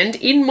hand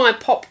in my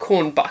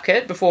popcorn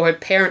bucket before her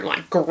parent,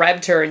 like,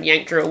 grabbed her and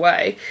yanked her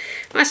away.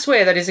 I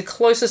swear that is the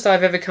closest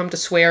I've ever come to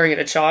swearing at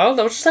a child.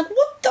 I was just like,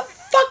 what the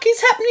fuck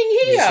is happening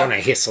here? You just want to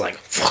hiss, like,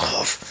 fuck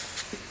off.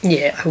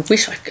 Yeah, I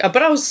wish I could.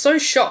 But I was so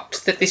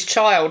shocked that this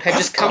child had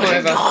just come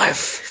over.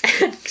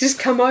 Just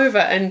come over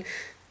and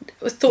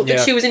thought that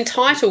she was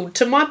entitled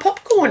to my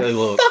popcorn.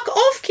 Fuck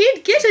off,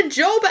 kid. Get a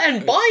job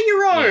and buy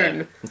your own.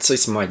 Yeah. Let's see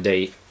some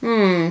ID.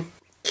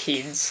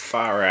 Kids.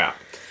 Far out.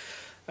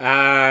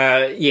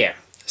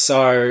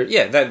 So,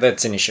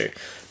 that's an issue.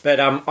 But,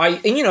 and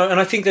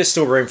I think there's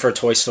still room for a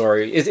Toy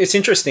Story. It's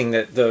interesting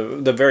that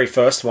the very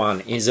first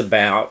one is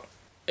about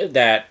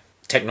that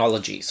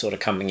technology sort of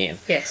coming in.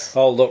 Yes.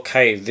 Oh, look,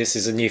 hey, this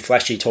is a new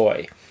flashy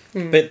toy.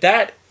 But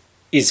that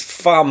is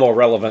far more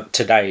relevant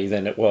today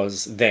than it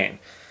was then.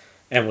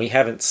 And we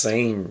haven't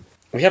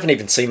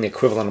even seen the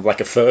equivalent of, like,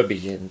 a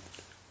Furby in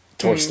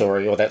Toy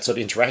Story or that sort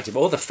of interactive.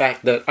 Or the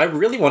fact that I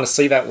really want to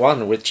see that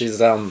one, which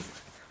is, I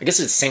guess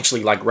it's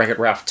essentially like Wreck-It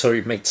Ralph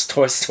 2 meets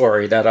Toy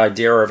Story, that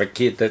idea of a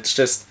kid that's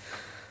just,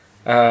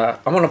 I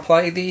want to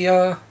play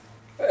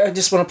I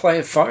just want to play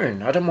a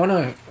phone. I don't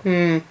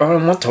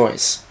want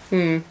toys.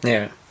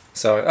 Yeah.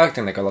 So I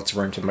think they've got lots of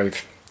room to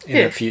move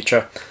in the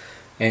future.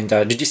 And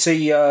did you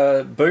see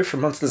Boo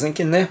from Monsters, Inc.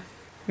 in there?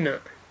 No.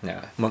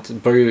 No,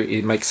 Boo,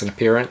 it makes an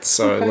appearance,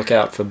 so look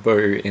out for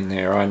Boo in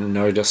there. I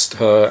noticed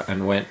her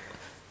and went,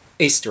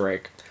 Easter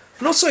egg.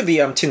 And also the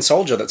Tin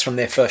Soldier that's from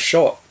their first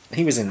short.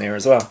 He was in there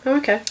as well. Oh,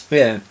 okay.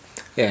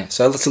 Yeah,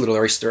 so lots of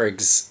little Easter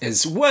eggs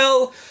as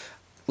well.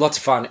 Lots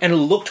of fun. And it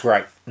looked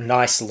great.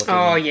 Nice looking.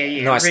 Oh,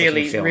 yeah. Nice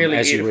really, looking film, really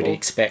as beautiful. you would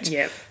expect.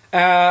 Yeah.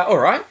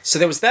 Alright, so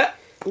there was that.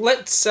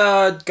 Let's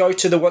go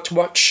to the What to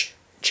Watch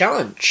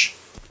challenge.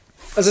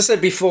 As I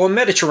said before,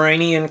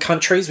 Mediterranean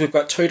countries, we've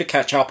got 2 to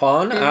catch up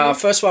on.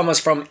 First one was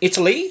from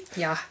Italy.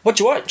 Yeah.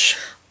 What'd you watch?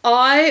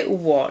 I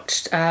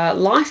watched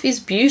Life is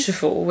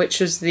Beautiful,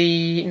 which was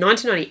the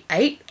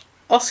 1998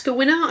 Oscar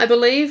winner, I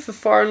believe, for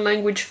foreign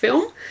language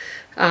film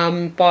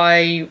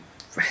by,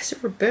 is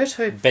it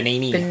Roberto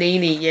Benigni.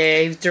 Benigni,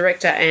 yeah. He was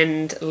director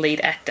and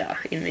lead actor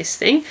in this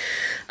thing.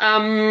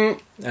 And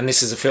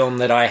this is a film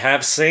that I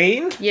have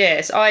seen.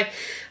 Yes, I...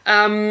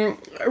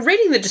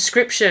 reading the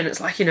description,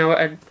 it's like,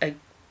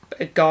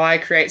 a guy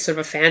creates sort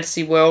of a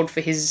fantasy world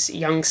for his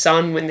young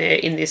son when they're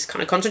in this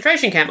kind of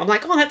concentration camp. I'm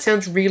like, oh, that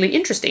sounds really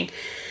interesting.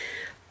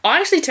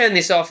 I actually turned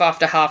this off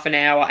after half an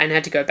hour and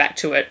had to go back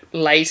to it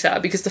later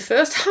because the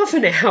first half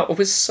an hour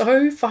was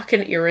so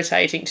fucking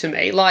irritating to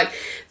me. Like,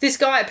 this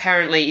guy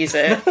apparently is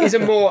a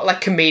more,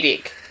 like,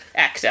 comedic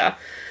actor.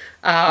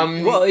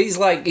 Well, he's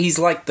like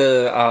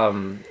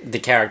the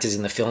characters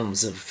in the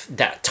films of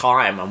that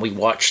time, and we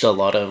watched a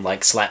lot of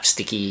like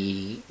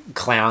slapsticky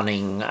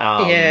clowning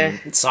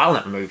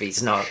silent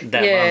movies not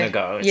that long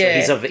ago.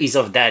 So he's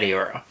of that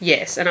era.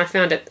 Yes, and I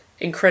found it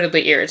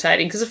incredibly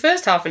irritating because the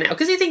first half an hour,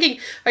 because you're thinking,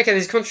 okay,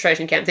 there's a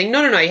concentration camp thing.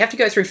 No, you have to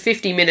go through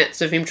 50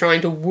 minutes of him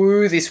trying to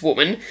woo this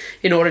woman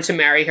in order to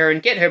marry her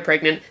and get her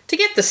pregnant to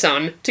get the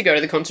son to go to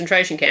the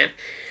concentration camp.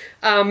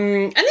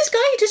 And this guy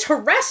just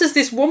harasses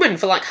this woman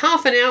for like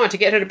half an hour to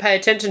get her to pay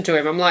attention to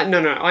him. I'm like,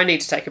 no, I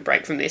need to take a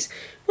break from this.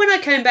 When I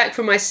came back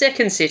from my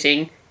second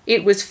sitting,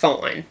 it was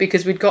fine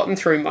because we'd gotten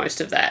through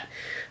most of that.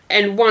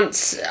 And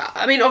once,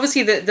 I mean,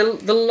 obviously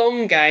the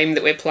long game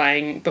that we're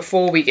playing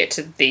before we get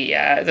to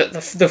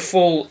the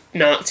full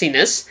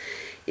Nazi-ness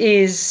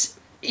is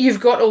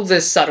you've got all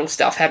this subtle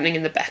stuff happening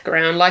in the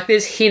background. Like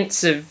there's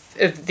hints of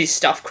this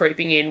stuff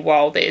creeping in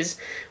while there's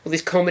all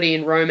this comedy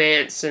and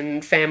romance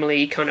and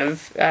family kind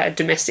of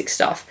domestic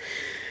stuff.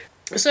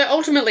 So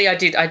ultimately I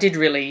did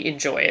really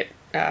enjoy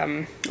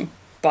it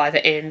by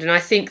the end, and I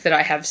think that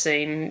I have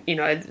seen,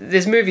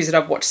 there's movies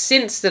that I've watched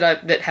since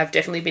that have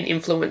definitely been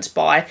influenced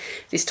by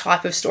this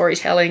type of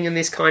storytelling and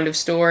this kind of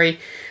story.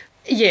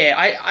 Yeah,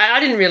 I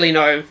didn't really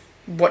know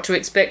what to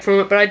expect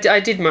from it, but I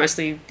did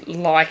mostly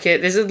like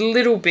it. There's a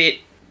little bit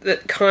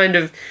that kind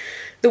of,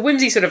 the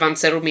whimsy sort of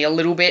unsettled me a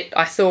little bit,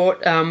 I thought,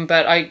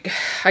 but I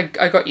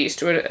got used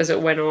to it as it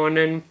went on,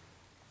 and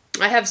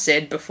I have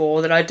said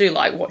before that I do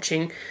like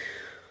watching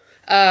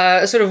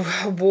sort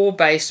of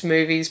war-based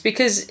movies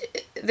because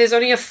there's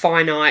only a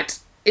finite...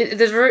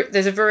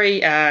 There's a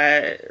very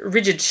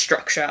rigid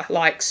structure.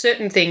 Like,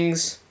 certain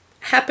things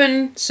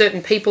happen,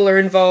 certain people are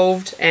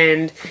involved,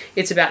 and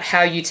it's about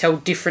how you tell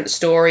different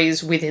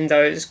stories within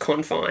those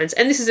confines.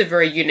 And this is a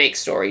very unique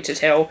story to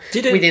tell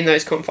within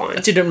those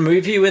confines. Did it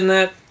move you in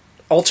that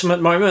ultimate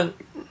moment?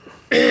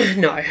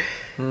 No.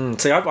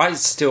 See, I've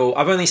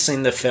only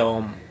seen the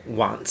film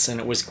once, and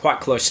it was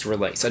quite close to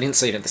release. I didn't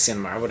see it at the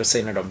cinema. I would have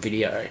seen it on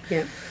video.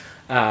 Yeah.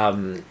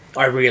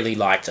 I really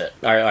liked it.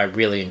 I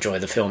really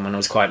enjoyed the film, and I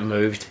was quite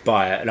moved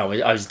by it. And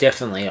I was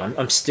definitely...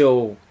 I'm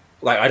still...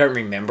 Like, I don't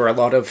remember a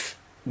lot of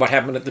what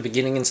happened at the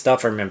beginning and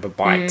stuff. I remember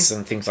bikes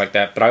and things like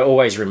that, but I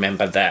always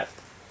remember that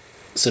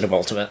sort of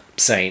ultimate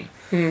scene.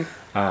 And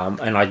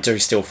I do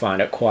still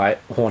find it quite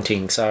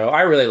haunting. So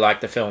I really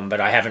like the film, but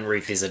I haven't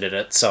revisited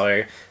it.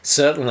 So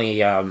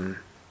certainly,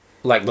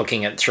 like,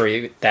 looking at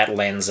through that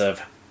lens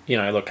of,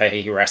 look,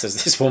 he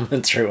harasses this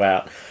woman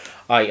throughout,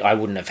 I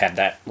wouldn't have had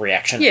that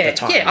reaction at the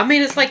time. Yeah, I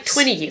mean, it's like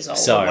 20 years old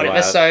or whatever,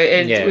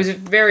 it was a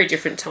very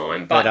different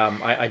time. But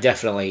I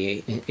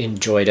definitely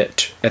enjoyed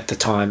it at the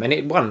time, and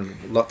it won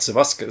lots of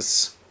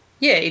Oscars.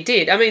 Yeah, it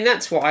did. I mean,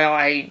 that's why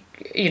I,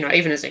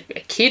 even as a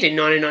kid in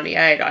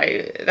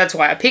 1998, that's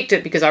why I picked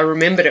it, because I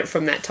remembered it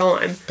from that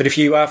time. But if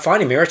you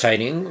find him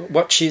irritating,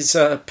 watch his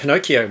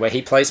Pinocchio, where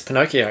he plays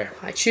Pinocchio.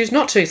 I choose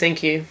not to,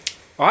 thank you.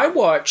 I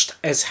watched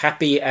As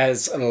Happy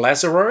as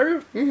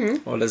Lazaro,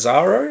 or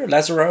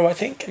Lazaro, I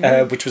think,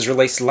 which was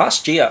released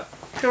last year.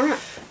 All right.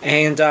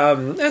 And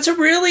it's a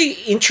really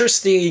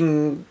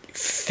interesting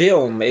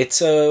film.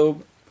 It's a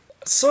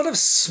sort of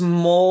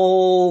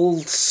small,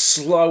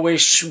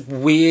 slowish,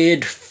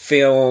 weird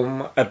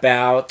film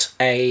about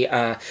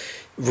a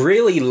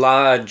really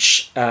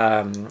large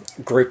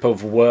group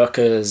of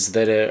workers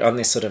that are on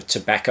this sort of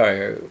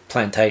tobacco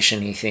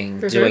plantation-y thing,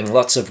 doing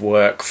lots of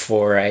work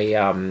for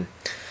a...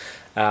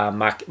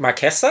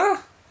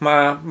 Marquesa?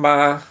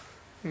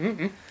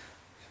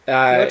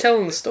 You're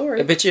telling the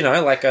story. But,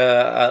 like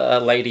a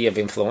lady of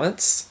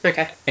influence.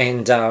 Okay.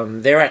 And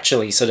they're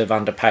actually sort of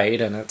underpaid,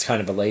 and it's kind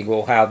of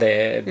illegal how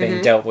they're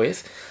being dealt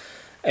with.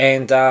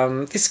 And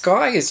this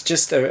guy is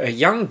just a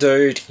young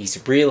dude.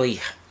 He's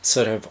really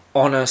sort of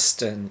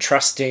honest and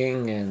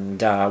trusting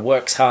and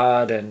works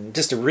hard, and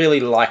just a really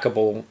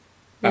likeable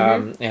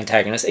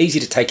antagonist. Easy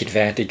to take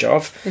advantage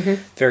of.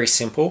 Very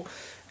simple.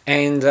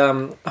 And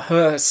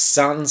her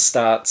son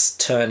starts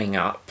turning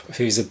up,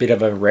 who's a bit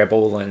of a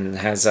rebel and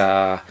has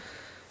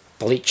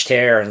bleached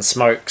hair and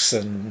smokes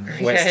and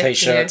wears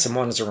T-shirts and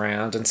wanders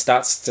around, and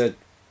starts to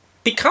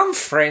become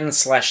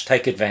friends /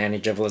 take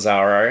advantage of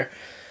Lazaro,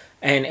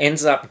 and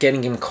ends up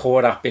getting him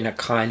caught up in a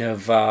kind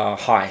of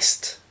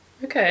heist.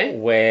 Okay.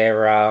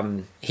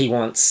 Where he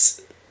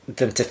wants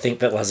them to think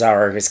that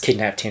Lazaro has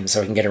kidnapped him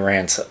so he can get a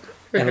ransom.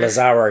 And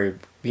Lazaro...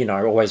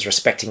 always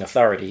respecting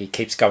authority, he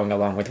keeps going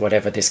along with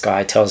whatever this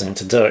guy tells him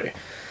to do.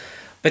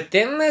 But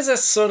then there's a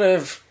sort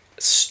of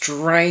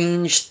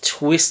strange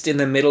twist in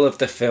the middle of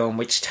the film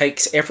which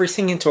takes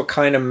everything into a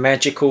kind of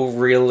magical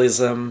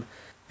realism,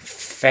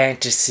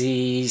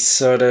 fantasy,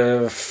 sort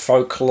of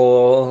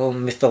folklore,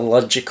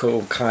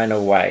 mythological kind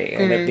of way,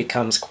 and it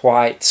becomes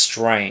quite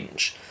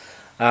strange.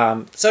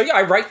 I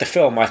rate the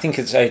film. I think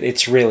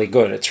it's really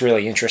good. It's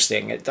really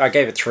interesting. I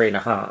gave it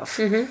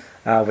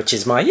 3.5, which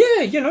is my,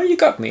 you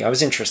got me. I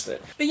was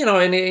interested. But,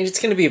 and it's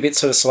going to be a bit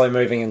sort of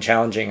slow-moving and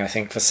challenging, I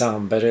think, for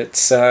some. But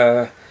it's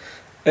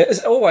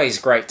It's always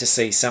great to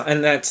see some,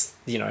 and that's,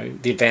 you know,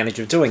 the advantage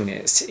of doing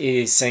this,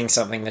 is seeing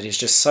something that is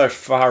just so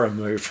far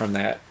removed from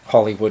that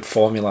Hollywood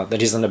formula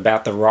that isn't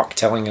about The Rock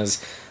telling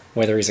us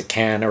whether he's a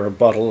can or a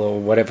bottle or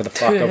whatever the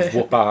fuck of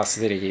whoop ass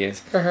that he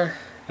is.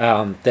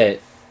 That,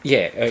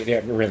 yeah,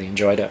 I really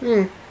enjoyed it.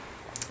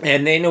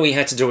 And then we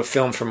had to do a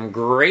film from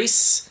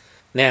Greece.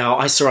 Now,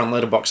 I saw on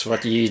Letterboxd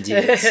what you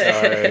did,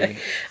 so...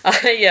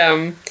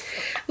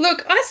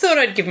 Look, I thought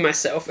I'd give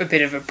myself a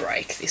bit of a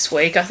break this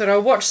week. I thought I'd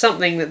watch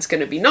something that's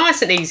going to be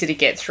nice and easy to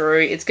get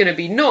through. It's going to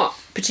be not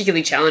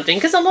particularly challenging,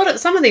 because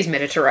some of these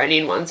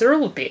Mediterranean ones are a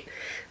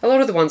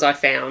lot of the ones I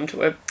found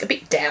were a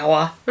bit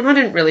dour, and I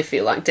didn't really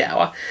feel like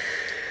dour.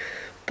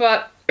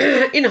 But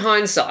in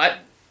hindsight,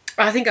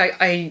 I think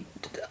I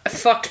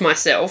fucked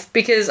myself,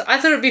 because I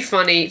thought it'd be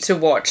funny to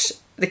watch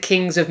The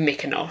Kings of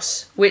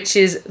Mykonos, which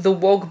is The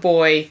Wog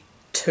Boy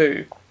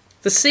 2,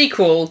 the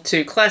sequel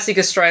to classic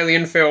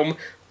Australian film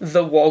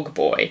The Wog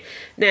Boy.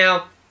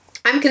 Now,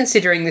 I'm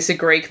considering this a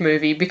Greek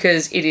movie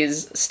because it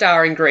is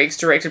starring Greeks,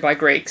 directed by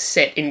Greeks,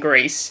 set in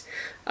Greece.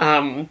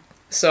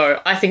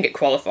 So I think it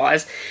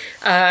qualifies.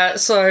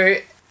 So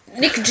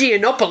Nick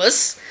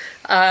Giannopoulos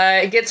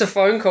gets a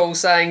phone call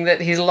saying that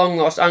his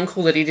long-lost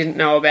uncle that he didn't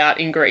know about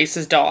in Greece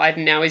has died,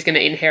 and now he's going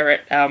to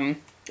inherit a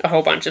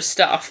whole bunch of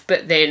stuff.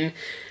 But then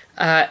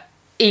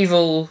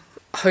evil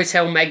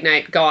hotel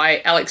magnate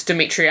guy Alex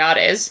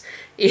Dimitriades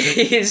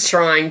is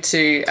trying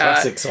to...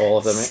 Classics, all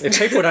of them. If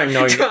people don't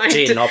know Nick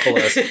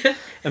Giannopoulos,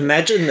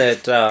 imagine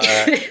that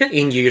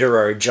in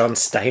utero John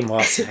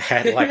Stamos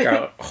had like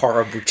a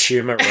horrible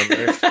tumour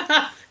removed.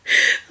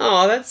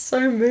 Oh, that's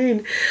so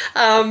mean.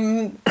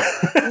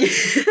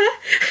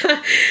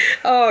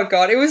 Oh,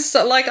 God. It was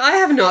so, like, I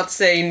have not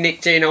seen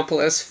Nick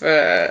Giannopoulos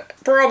for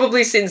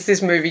probably since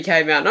this movie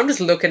came out. And I'm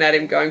just looking at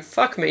him going,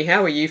 fuck me,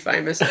 how are you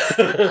famous?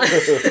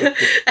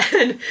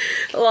 And,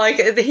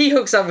 like, he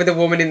hooks up with a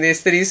woman in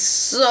this that is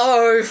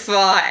so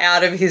far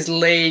out of his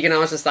league. And I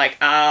was just like,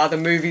 the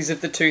movies of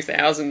the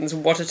 2000s,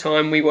 what a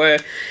time we were.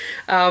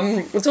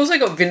 It's also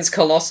got Vince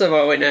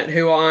Colosimo in it,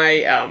 who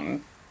I...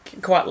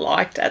 quite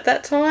liked at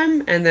that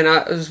time, and then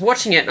I was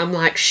watching it and I'm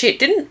like,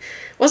 shit,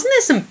 wasn't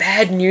there some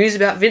bad news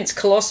about Vince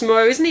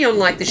Colosimo? Isn't he on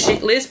like the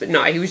shit list? But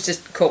no, he was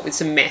just caught with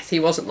some meth. He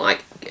wasn't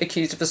like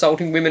accused of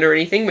assaulting women or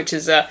anything, which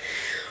is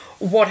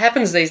what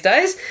happens these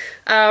days.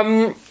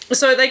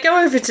 So they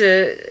go over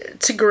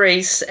to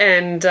Greece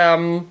and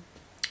to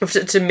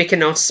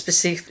Mykonos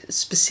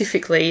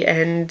specifically,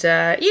 and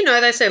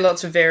they say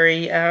lots of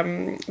very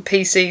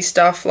PC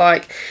stuff,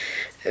 like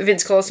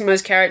Vince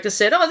Colosimo's character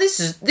said,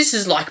 this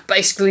is like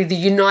basically the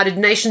United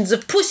Nations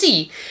of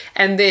pussy,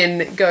 and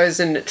then goes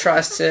and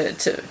tries to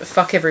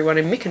fuck everyone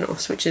in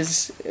Mykonos, which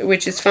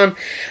is fun.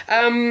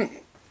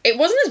 It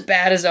wasn't as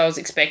bad as I was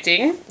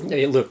expecting.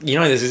 Yeah, look,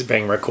 this is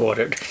being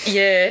recorded.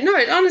 Yeah, no,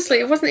 honestly,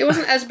 it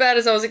wasn't as bad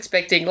as I was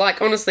expecting.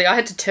 Like, honestly, I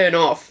had to turn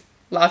off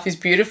Life is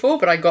Beautiful,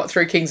 but I got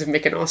through Kings of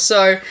Mykonos,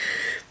 so...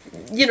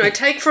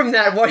 take from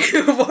that what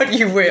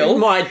you will. You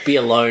might be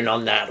alone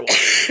on that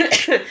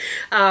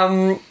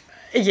one.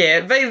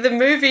 Yeah, but the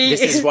movie...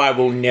 This is why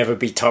we'll never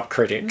be top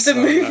critics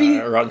on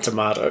Rotten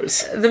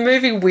Tomatoes. The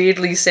movie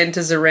weirdly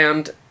centres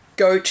around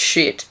goat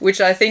shit,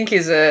 which I think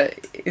is a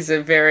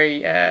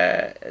very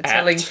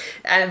telling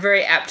and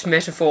very apt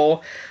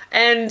metaphor.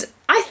 And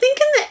I think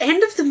in the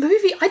end of the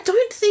movie, I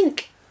don't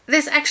think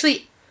there's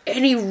actually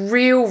any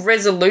real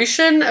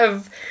resolution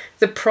of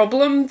the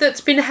problem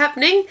that's been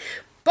happening.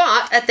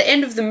 But at the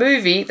end of the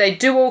movie, they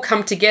do all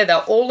come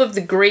together, all of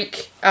the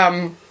Greek...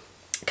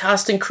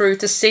 cast and crew,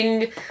 to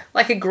sing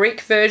like a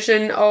Greek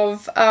version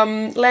of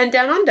Land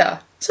Down Under.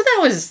 So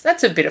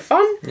that's a bit of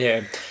fun.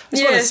 Yeah. I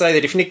just want to say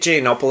that if Nick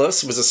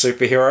Giannopoulos was a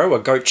superhero, a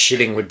goat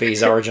shitting would be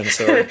his origin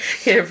story.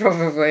 Yeah,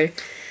 probably.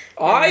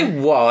 I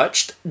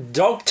watched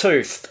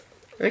Dogtooth,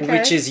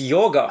 which is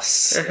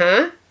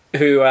Yorgos,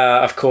 who,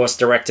 of course,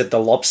 directed The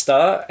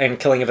Lobster and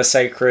Killing of a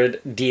Sacred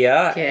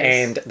Deer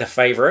and The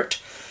Favourite.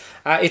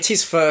 It's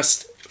his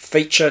first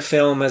feature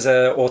film as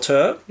an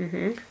auteur.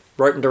 Mm-hmm.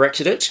 Wrote and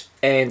directed it,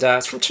 and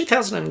it's from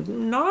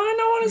 2009, I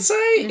want to say.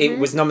 Mm-hmm. It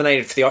was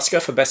nominated for the Oscar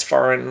for Best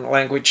Foreign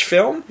Language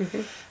Film,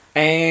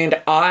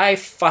 and I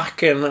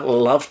fucking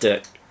loved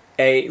it.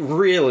 It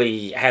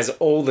really has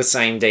all the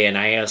same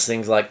DNA as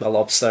things like The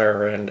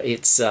Lobster, and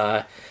it's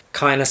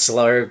kind of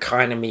slow,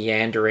 kind of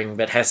meandering,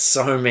 but has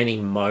so many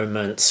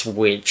moments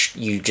which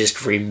you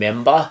just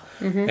remember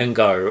and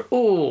go,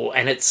 ooh,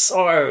 and it's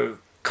so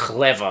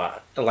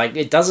clever. Like,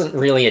 it doesn't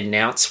really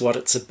announce what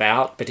it's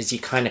about, but as you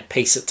kind of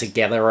piece it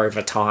together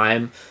over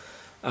time,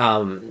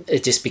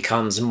 it just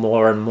becomes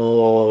more and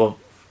more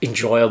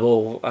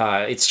enjoyable.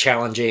 It's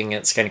challenging,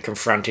 it's kind of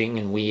confronting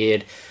and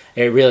weird.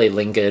 It really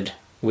lingered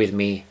with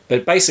me.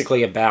 But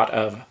basically about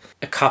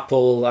a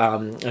couple,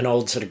 an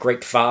old sort of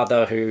Greek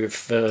father who,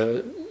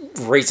 for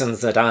reasons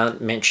that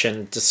aren't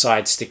mentioned,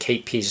 decides to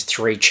keep his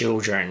 3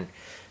 children,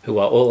 who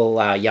are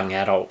all young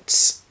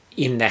adults,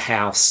 in the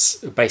house,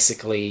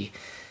 basically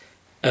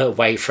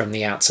away from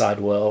the outside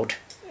world,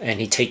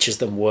 and he teaches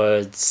them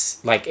words,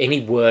 like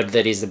any word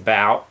that is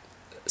about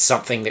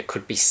something that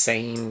could be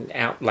seen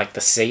out, like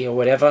the sea or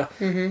whatever,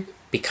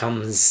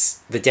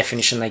 becomes the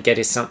definition they get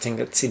is something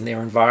that's in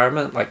their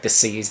environment, like the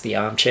sea is the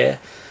armchair.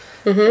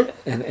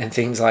 And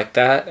things like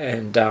that.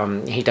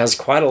 And he does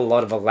quite a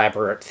lot of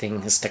elaborate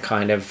things to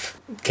kind of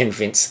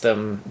convince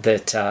them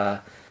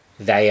that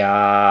they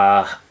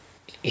are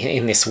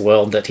in this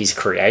world that he's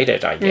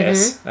created, I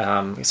guess.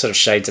 Sort of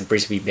shades of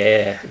Brisby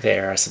Bear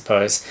there, I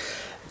suppose.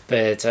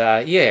 But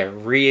yeah,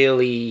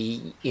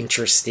 really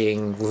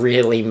interesting,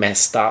 really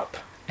messed up,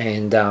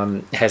 and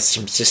has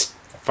some just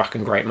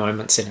fucking great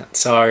moments in it.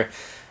 So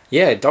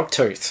yeah,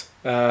 Dogtooth.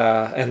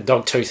 And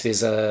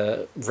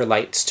Dogtooth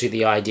relates to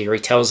the idea. He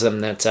tells them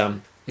that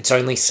it's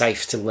only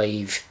safe to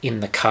leave in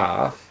the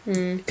car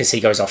because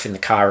he goes off in the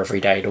car every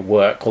day to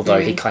work,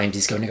 although he claims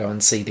he's going to go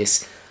and see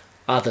this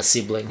other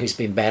sibling who's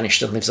been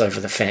banished and lives over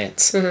the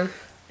fence.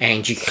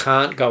 And you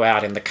can't go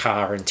out in the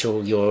car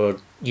until you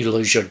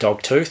lose your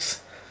dog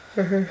tooth.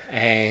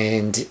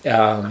 And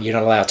you're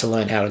not allowed to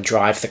learn how to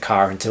drive the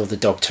car until the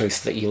dog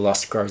tooth that you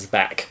lost grows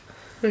back.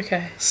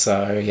 Okay.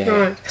 So, yeah.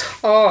 Right.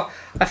 Oh,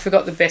 I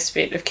forgot the best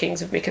bit of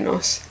Kings of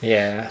Mykonos.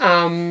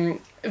 Yeah.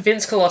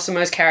 Vince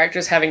Colosimo's character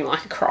is having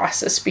like a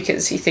crisis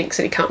because he thinks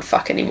that he can't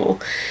fuck anymore.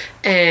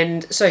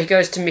 And so he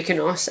goes to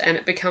Mykonos, and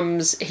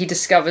he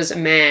discovers a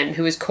man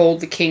who is called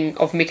the King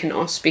of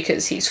Mykonos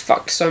because he's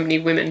fucked so many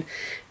women.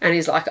 And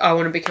he's like, I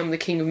want to become the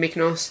King of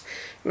Mykonos.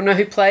 You know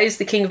who plays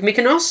the King of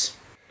Mykonos?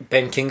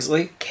 Ben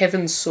Kingsley?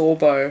 Kevin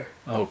Sorbo.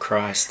 Oh,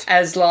 Christ.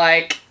 As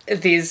like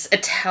this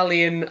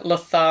Italian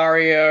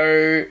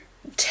Lothario,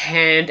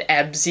 tanned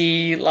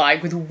absy,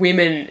 like with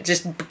women,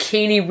 just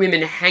bikini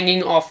women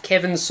hanging off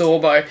Kevin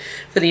Sorbo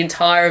for the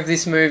entire of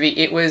this movie.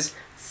 It was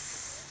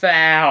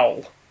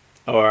foul.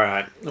 All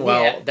right.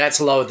 Well, Yeah.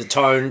 that's lowered the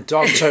tone.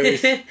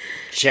 Dogtooth,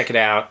 check it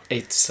out.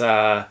 It's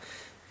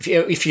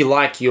if you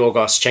like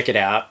Yorgos, check it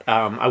out.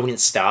 I wouldn't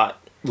start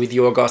with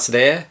Yorgos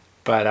there,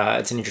 but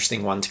it's an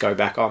interesting one to go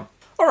back on.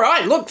 All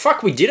right. Look,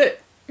 fuck, we did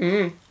it.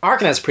 I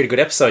reckon that's a pretty good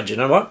episode. You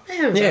know what?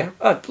 Yeah.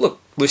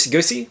 Look, loosey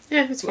goosey.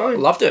 Yeah, it's fine.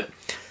 Loved it.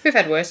 We've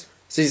had worse.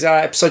 This is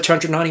episode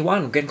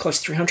 291. We're getting close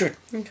to 300.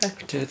 Okay.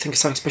 To think of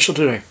something special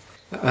to do.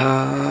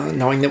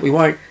 Knowing that we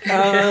won't.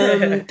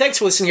 Thanks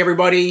for listening,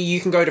 everybody.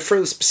 You can go to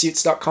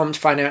fruitlesspursuits.com to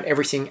find out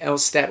everything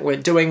else that we're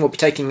doing. We'll be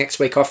taking next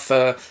week off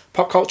for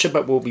pop culture,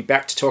 but we'll be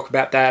back to talk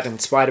about that and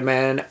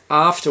Spider-Man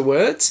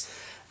afterwards.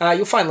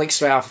 You'll find links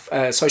to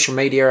our social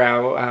media,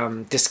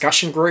 our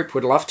discussion group.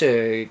 We'd love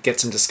to get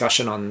some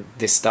discussion on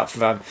this stuff.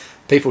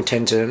 People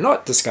tend to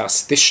not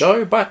discuss this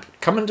show, but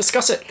come and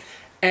discuss it.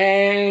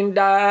 And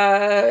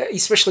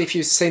especially if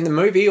you've seen the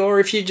movie, or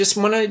if you just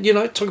want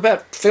to, talk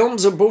about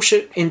films or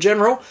bullshit in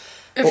general.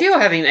 If you're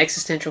having an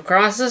existential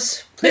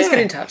crisis, please get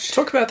in touch.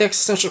 Talk about the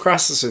existential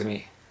crisis with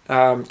me.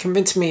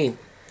 Convince me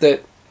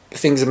that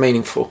things are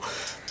meaningful.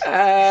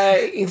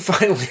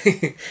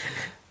 Finally,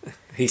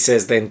 he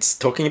says, then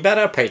talking about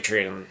our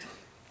Patreon.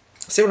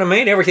 See what I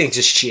mean? Everything's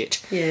just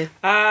shit. Yeah.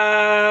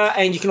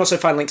 And you can also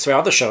find links to our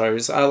other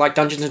shows, like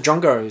Dungeons and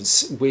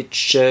Drongos,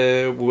 which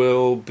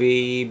will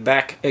be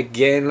back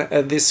again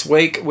this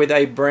week with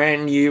a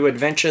brand new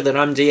adventure that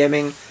I'm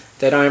DMing,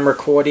 that I'm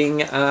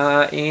recording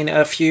in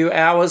a few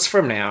hours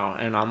from now,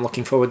 and I'm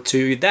looking forward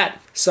to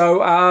that.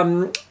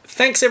 So,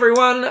 thanks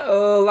everyone,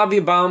 love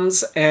you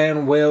bums,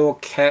 and we'll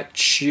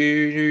catch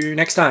you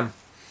next time.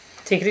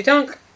 Tinkety tonk.